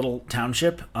this little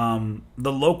township. The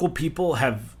local people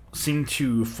have seemed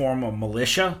to form a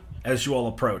militia as you all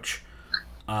approach.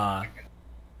 An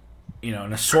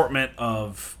assortment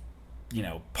of,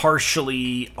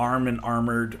 partially armed and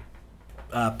armored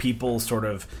people sort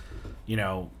of,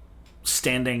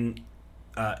 standing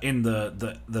in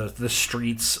the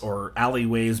streets or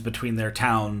alleyways between their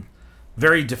town.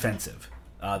 Very defensive.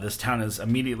 This town is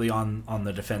immediately on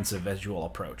the defensive as you all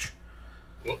approach.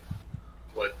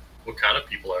 What kind of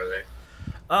people are they?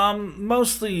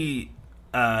 Mostly,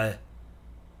 I'd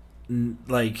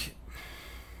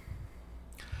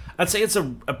say it's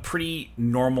a pretty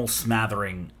normal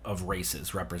smattering of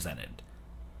races represented.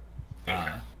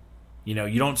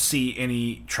 You don't see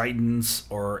any tritons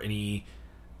or any,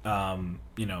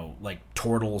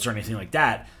 turtles or anything like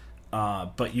that.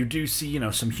 But you do see,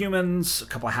 some humans, a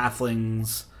couple of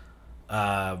halflings,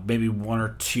 maybe one or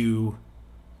two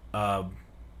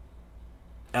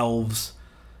elves.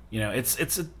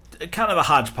 It's a kind of a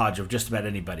hodgepodge of just about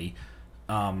anybody.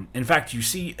 In fact, you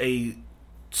see a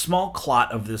small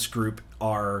clot of this group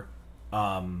are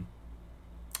what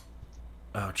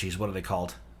are they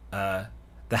called? The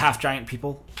half giant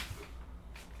people.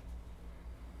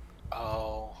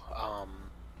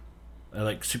 They're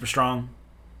like super strong.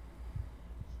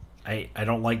 I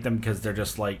don't like them because they're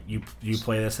just like you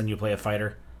play this and you play a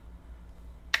fighter.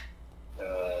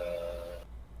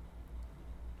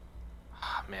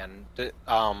 Man,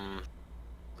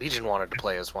 Legion wanted to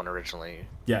play as one originally.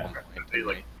 Yeah.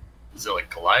 Is it like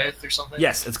Goliath or something?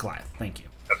 Yes, it's Goliath. Thank you.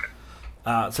 Okay.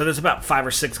 So there's about 5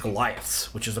 or 6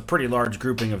 Goliaths, which is a pretty large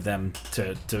grouping of them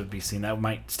to be seen. That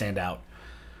might stand out.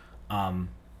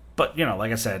 But,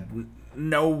 like I said,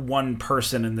 no one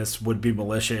person in this would-be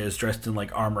militia is dressed in,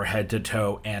 like, armor head to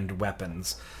toe and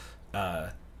weapons.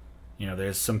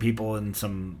 There's some people in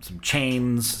some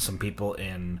chains, some people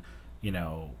in,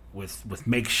 with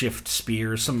makeshift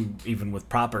spears, some even with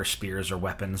proper spears or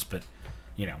weapons, but,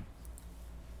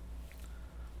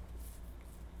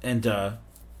 And,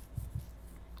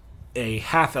 a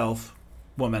half-elf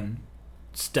woman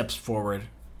steps forward,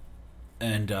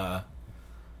 and, I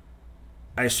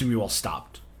assume you all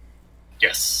stopped.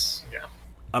 Yes. Yeah.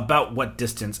 About what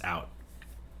distance out?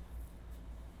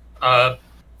 A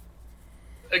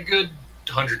good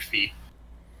 100 feet.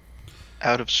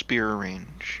 Out of spear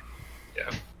range.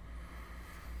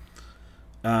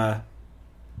 Yeah.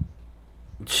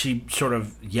 She sort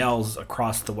of yells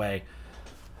across the way,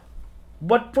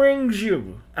 "What brings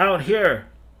you out here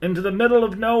into the middle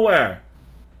of nowhere?"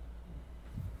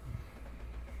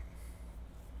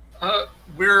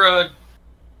 We're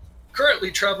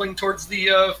currently traveling towards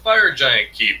the Fire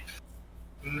Giant Keep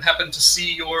and happen to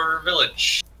see your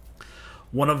village.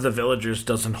 One of the villagers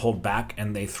doesn't hold back,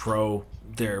 and they throw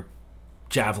their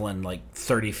javelin like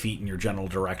 30 feet in your general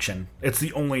direction. It's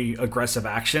the only aggressive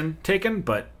action taken,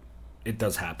 but it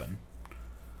does happen.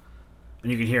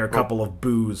 And you can hear a couple of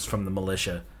boos from the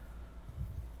militia.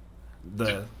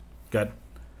 Good.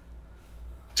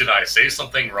 Did I say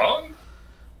something wrong?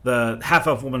 The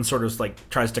half-elf woman sort of like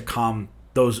tries to calm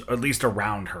those, at least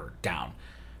around her, down.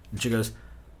 And she goes,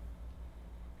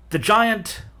 "The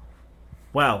giant,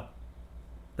 well,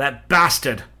 that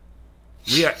bastard.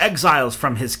 We are exiles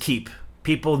from his keep.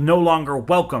 People no longer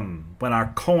welcome when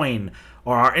our coin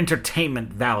or our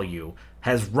entertainment value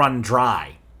has run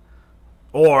dry.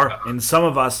 Or, in some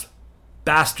of us,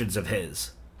 bastards of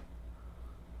his.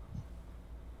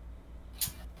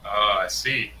 I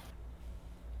see.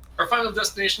 Our final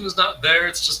destination is not there,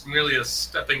 it's just merely a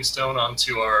stepping stone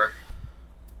onto our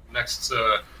next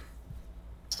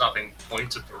stopping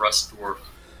point at the Rust Dwarf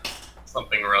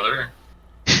something or other.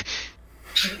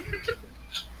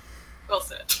 Well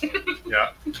said.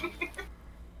 Yeah.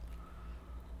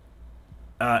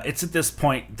 It's at this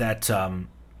point that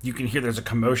you can hear there's a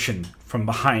commotion from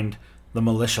behind the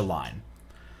militia line.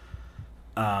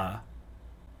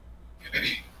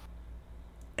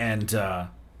 And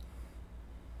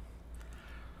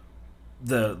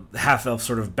the half-elf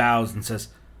sort of bows and says,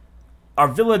 "Our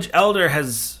village elder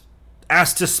has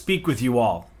asked to speak with you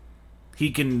all.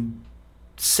 He can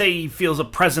say he feels a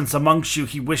presence amongst you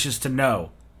he wishes to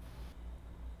know."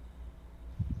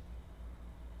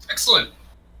 Excellent.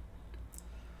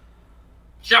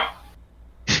 Yeah.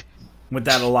 With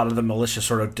that, a lot of the militia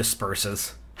sort of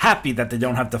disperses, happy that they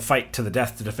don't have to fight to the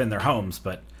death to defend their homes,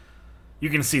 but you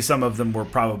can see some of them were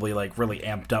probably, like, really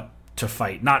amped up to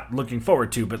fight. Not looking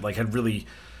forward to, but, like, had really,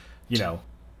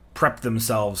 prepped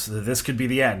themselves. This could be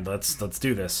the end. Let's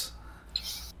do this.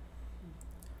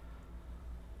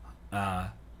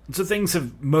 So things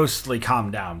have mostly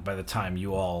calmed down by the time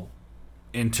you all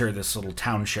enter this little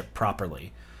township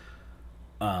properly.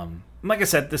 Like I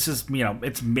said, this is,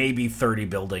 it's maybe 30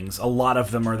 buildings. A lot of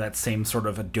them are that same sort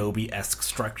of Adobe-esque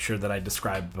structure that I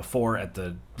described before at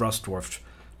the Rust Dwarf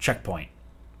checkpoint.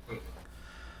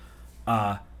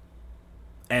 And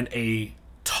a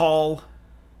tall,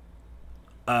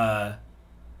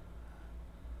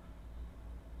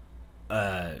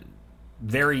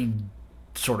 very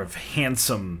sort of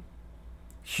handsome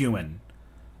human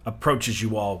approaches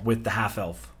you all with the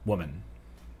half-elf woman.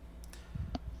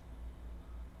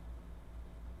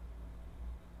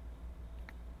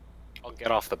 I'll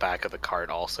get off the back of the cart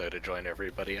also to join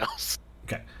everybody else.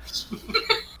 Okay.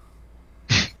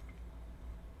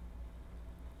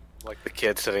 Like the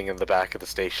kid sitting in the back of the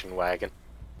station wagon.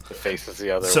 The face is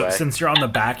the other So way. since you're on the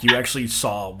back, you actually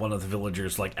saw one of the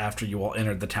villagers, like, after you all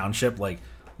entered the township, like,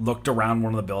 looked around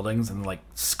one of the buildings and, like,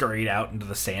 scurried out into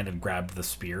the sand and grabbed the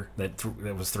spear that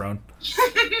was thrown.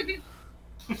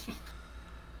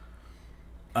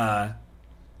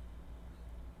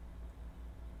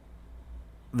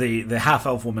 The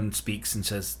half-elf woman speaks and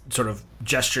says, sort of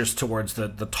gestures towards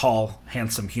the tall,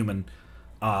 handsome human,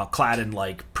 clad in,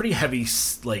 like, pretty heavy,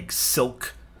 like,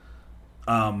 silk.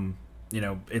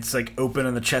 It's, like, open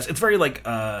in the chest. It's very, like,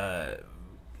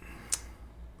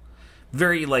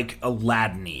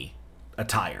 Aladdin-y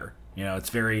attire. It's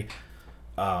very,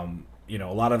 a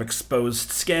lot of exposed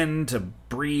skin to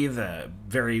breathe,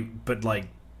 but, like,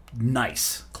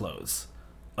 nice clothes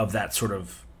of that sort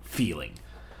of feeling.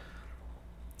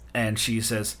 And she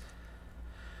says,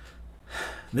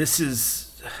 "This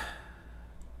is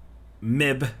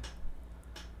Mib.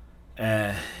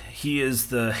 He is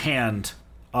the hand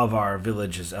of our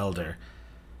village's elder.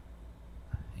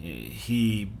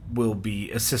 He will be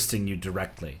assisting you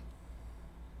directly."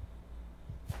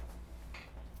 I'll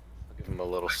give him a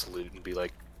little salute and be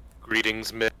like,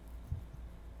 "Greetings, Mib.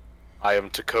 I am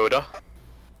Dakota."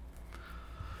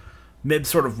 Mib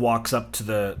sort of walks up to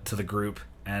the group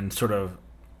and sort of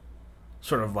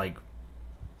like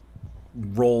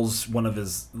rolls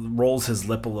his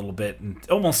lip a little bit, and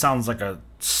it almost sounds like a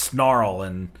snarl,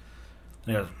 and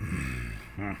he goes,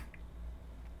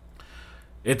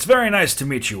 "It's very nice to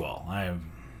meet you all. I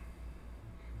am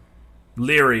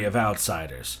leery of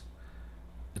outsiders.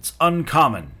 It's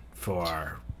uncommon for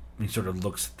our," he sort of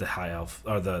looks at the high elf,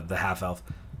 or the half elf,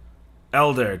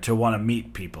 "elder to want to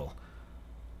meet people.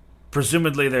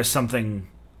 Presumably there's something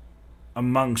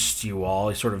amongst you all."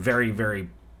 He sort of very, very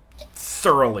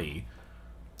thoroughly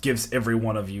gives every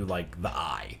one of you, like, the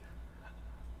eye.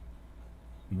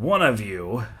 "One of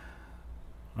you,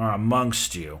 or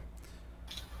amongst you,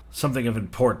 something of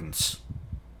importance.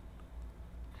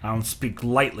 I don't speak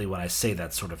lightly when I say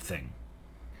that sort of thing."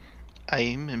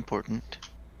 I'm important.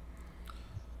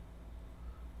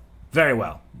 "Very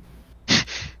well.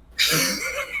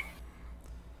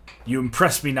 You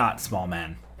impress me not, small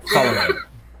man. Follow me."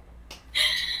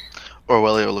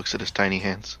 Orwellio looks at his tiny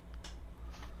hands.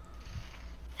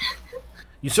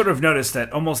 You sort of notice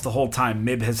that almost the whole time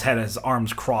Mib has had his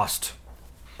arms crossed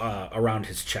around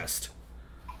his chest.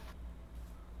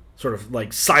 Sort of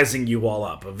like sizing you all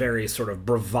up. A very sort of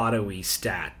bravado-y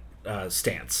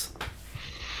stance.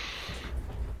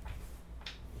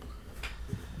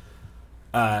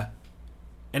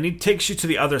 And he takes you to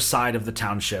the other side of the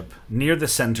township, near the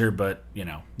center, but,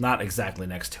 not exactly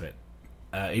next to it.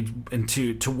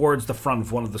 Towards the front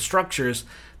of one of the structures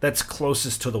that's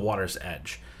closest to the water's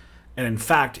edge. And in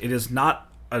fact, it is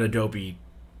not an adobe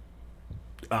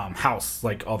house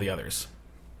like all the others.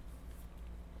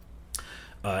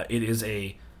 It is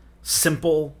a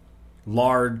simple,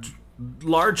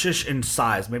 largish in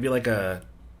size, maybe like a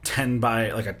 10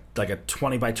 by like a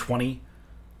 20 by 20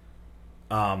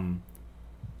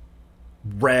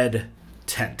 red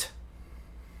tent.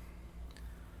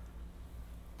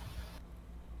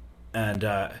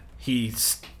 And he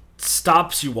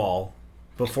stops you all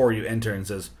before you enter and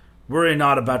says, "Worry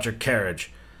not about your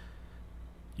carriage.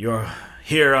 You're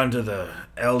here under the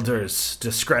elder's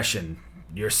discretion.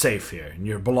 You're safe here, and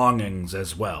your belongings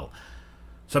as well.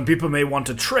 Some people may want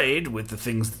to trade with the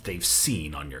things that they've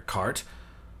seen on your cart,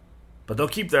 but they'll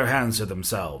keep their hands to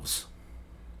themselves.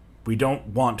 We don't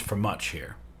want for much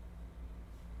here."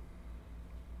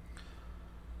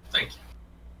 Thank you.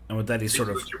 And with that, he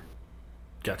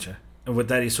Gotcha. And with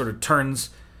that, he sort of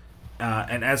turns,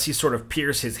 and as he sort of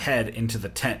peers his head into the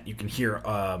tent, you can hear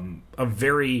a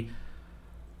very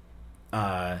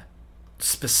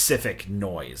specific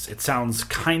noise. It sounds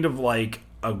kind of like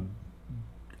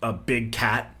a big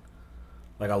cat,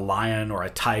 like a lion or a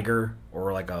tiger,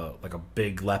 or like a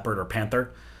big leopard or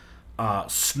panther,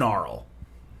 snarl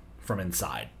from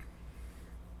inside.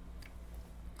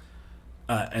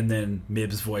 And then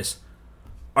Mib's voice,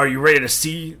 "Are you ready to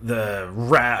see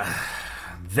them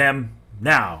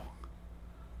now?"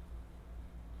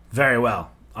 "Very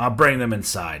well. I'll bring them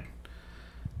inside."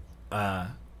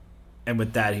 And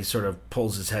with that, he sort of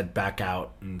pulls his head back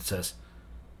out and says,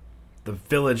 "The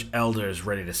village elder is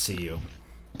ready to see you.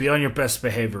 Be on your best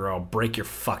behavior or I'll break your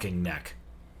fucking neck."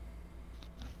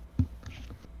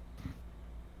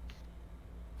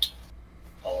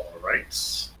 All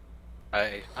right.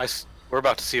 We're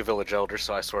about to see a village elder,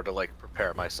 so I sort of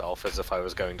prepare myself as if I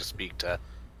was going to speak to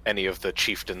any of the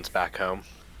chieftains back home.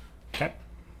 Okay.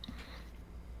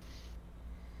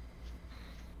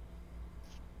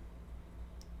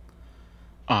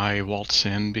 I waltz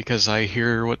in because I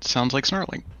hear what sounds like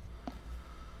snarling.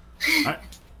 All right.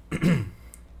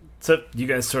 So you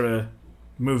guys sort of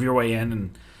move your way in,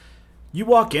 and you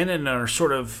walk in and are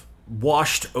sort of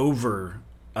washed over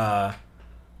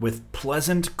with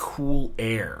pleasant, cool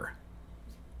air.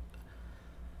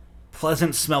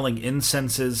 Pleasant smelling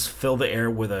incenses fill the air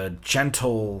with a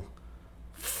gentle,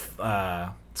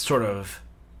 sort of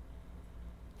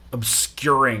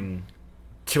obscuring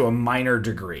to a minor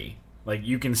degree. Like,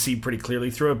 you can see pretty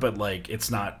clearly through it, but, it's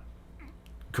not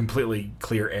completely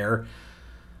clear air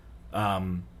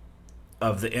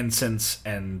of the incense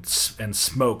and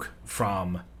smoke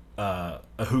from a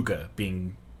hookah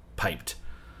being piped.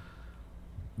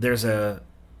 There's a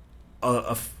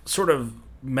sort of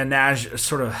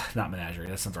not menagerie,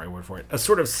 that's not the right word for it, a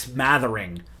sort of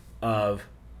smattering of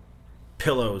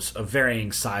pillows of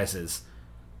varying sizes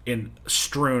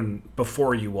strewn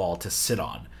before you all to sit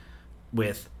on,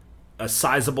 with a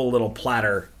sizable little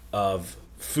platter of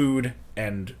food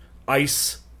and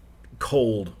ice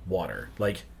cold water.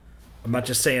 I'm not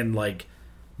just saying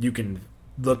you can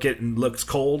look at and looks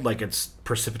cold, like it's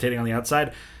precipitating on the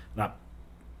outside. Not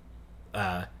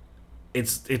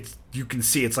it's you can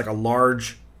see it's like a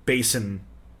large basin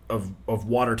of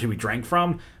water to be drank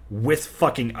from with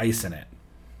fucking ice in it.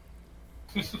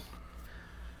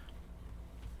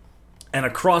 And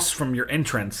across from your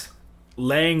entrance,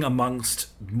 laying amongst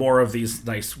more of these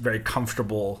nice, very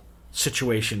comfortable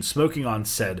situations, smoking on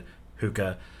said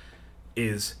hookah,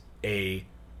 is a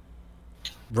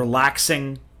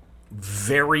relaxing,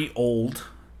 very old,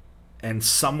 and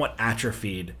somewhat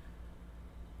atrophied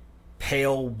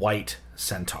pale white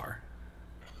centaur.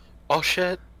 Oh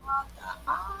shit.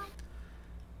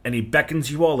 And he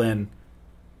beckons you all in,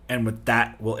 and with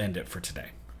that, we'll end it for today.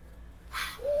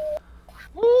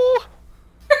 Woo!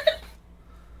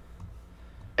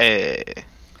 Hey.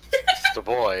 It's the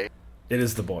boy. It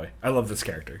is the boy. I love this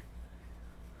character.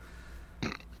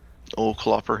 Old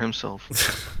Clopper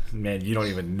himself. Man, you don't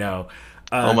even know.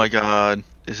 Oh my god.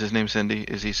 Is his name Cindy?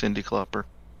 Is he Cindy Clopper?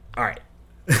 Alright.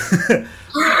 Oh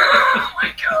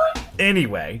my god.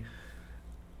 Anyway,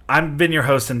 I've been your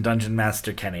host and Dungeon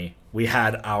Master, Kenny. We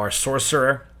had our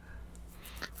sorcerer.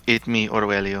 It me,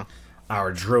 Orwellio.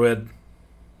 Our druid.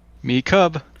 Me,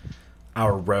 Cub.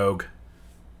 Our rogue.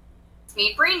 It's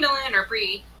me, Brindolin, or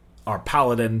Bree. Our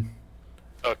paladin.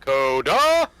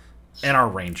 Dakota! And our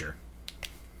ranger.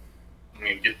 I'm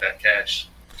gonna get that cash.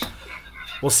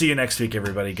 We'll see you next week,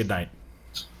 everybody. Good night.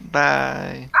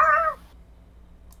 Bye.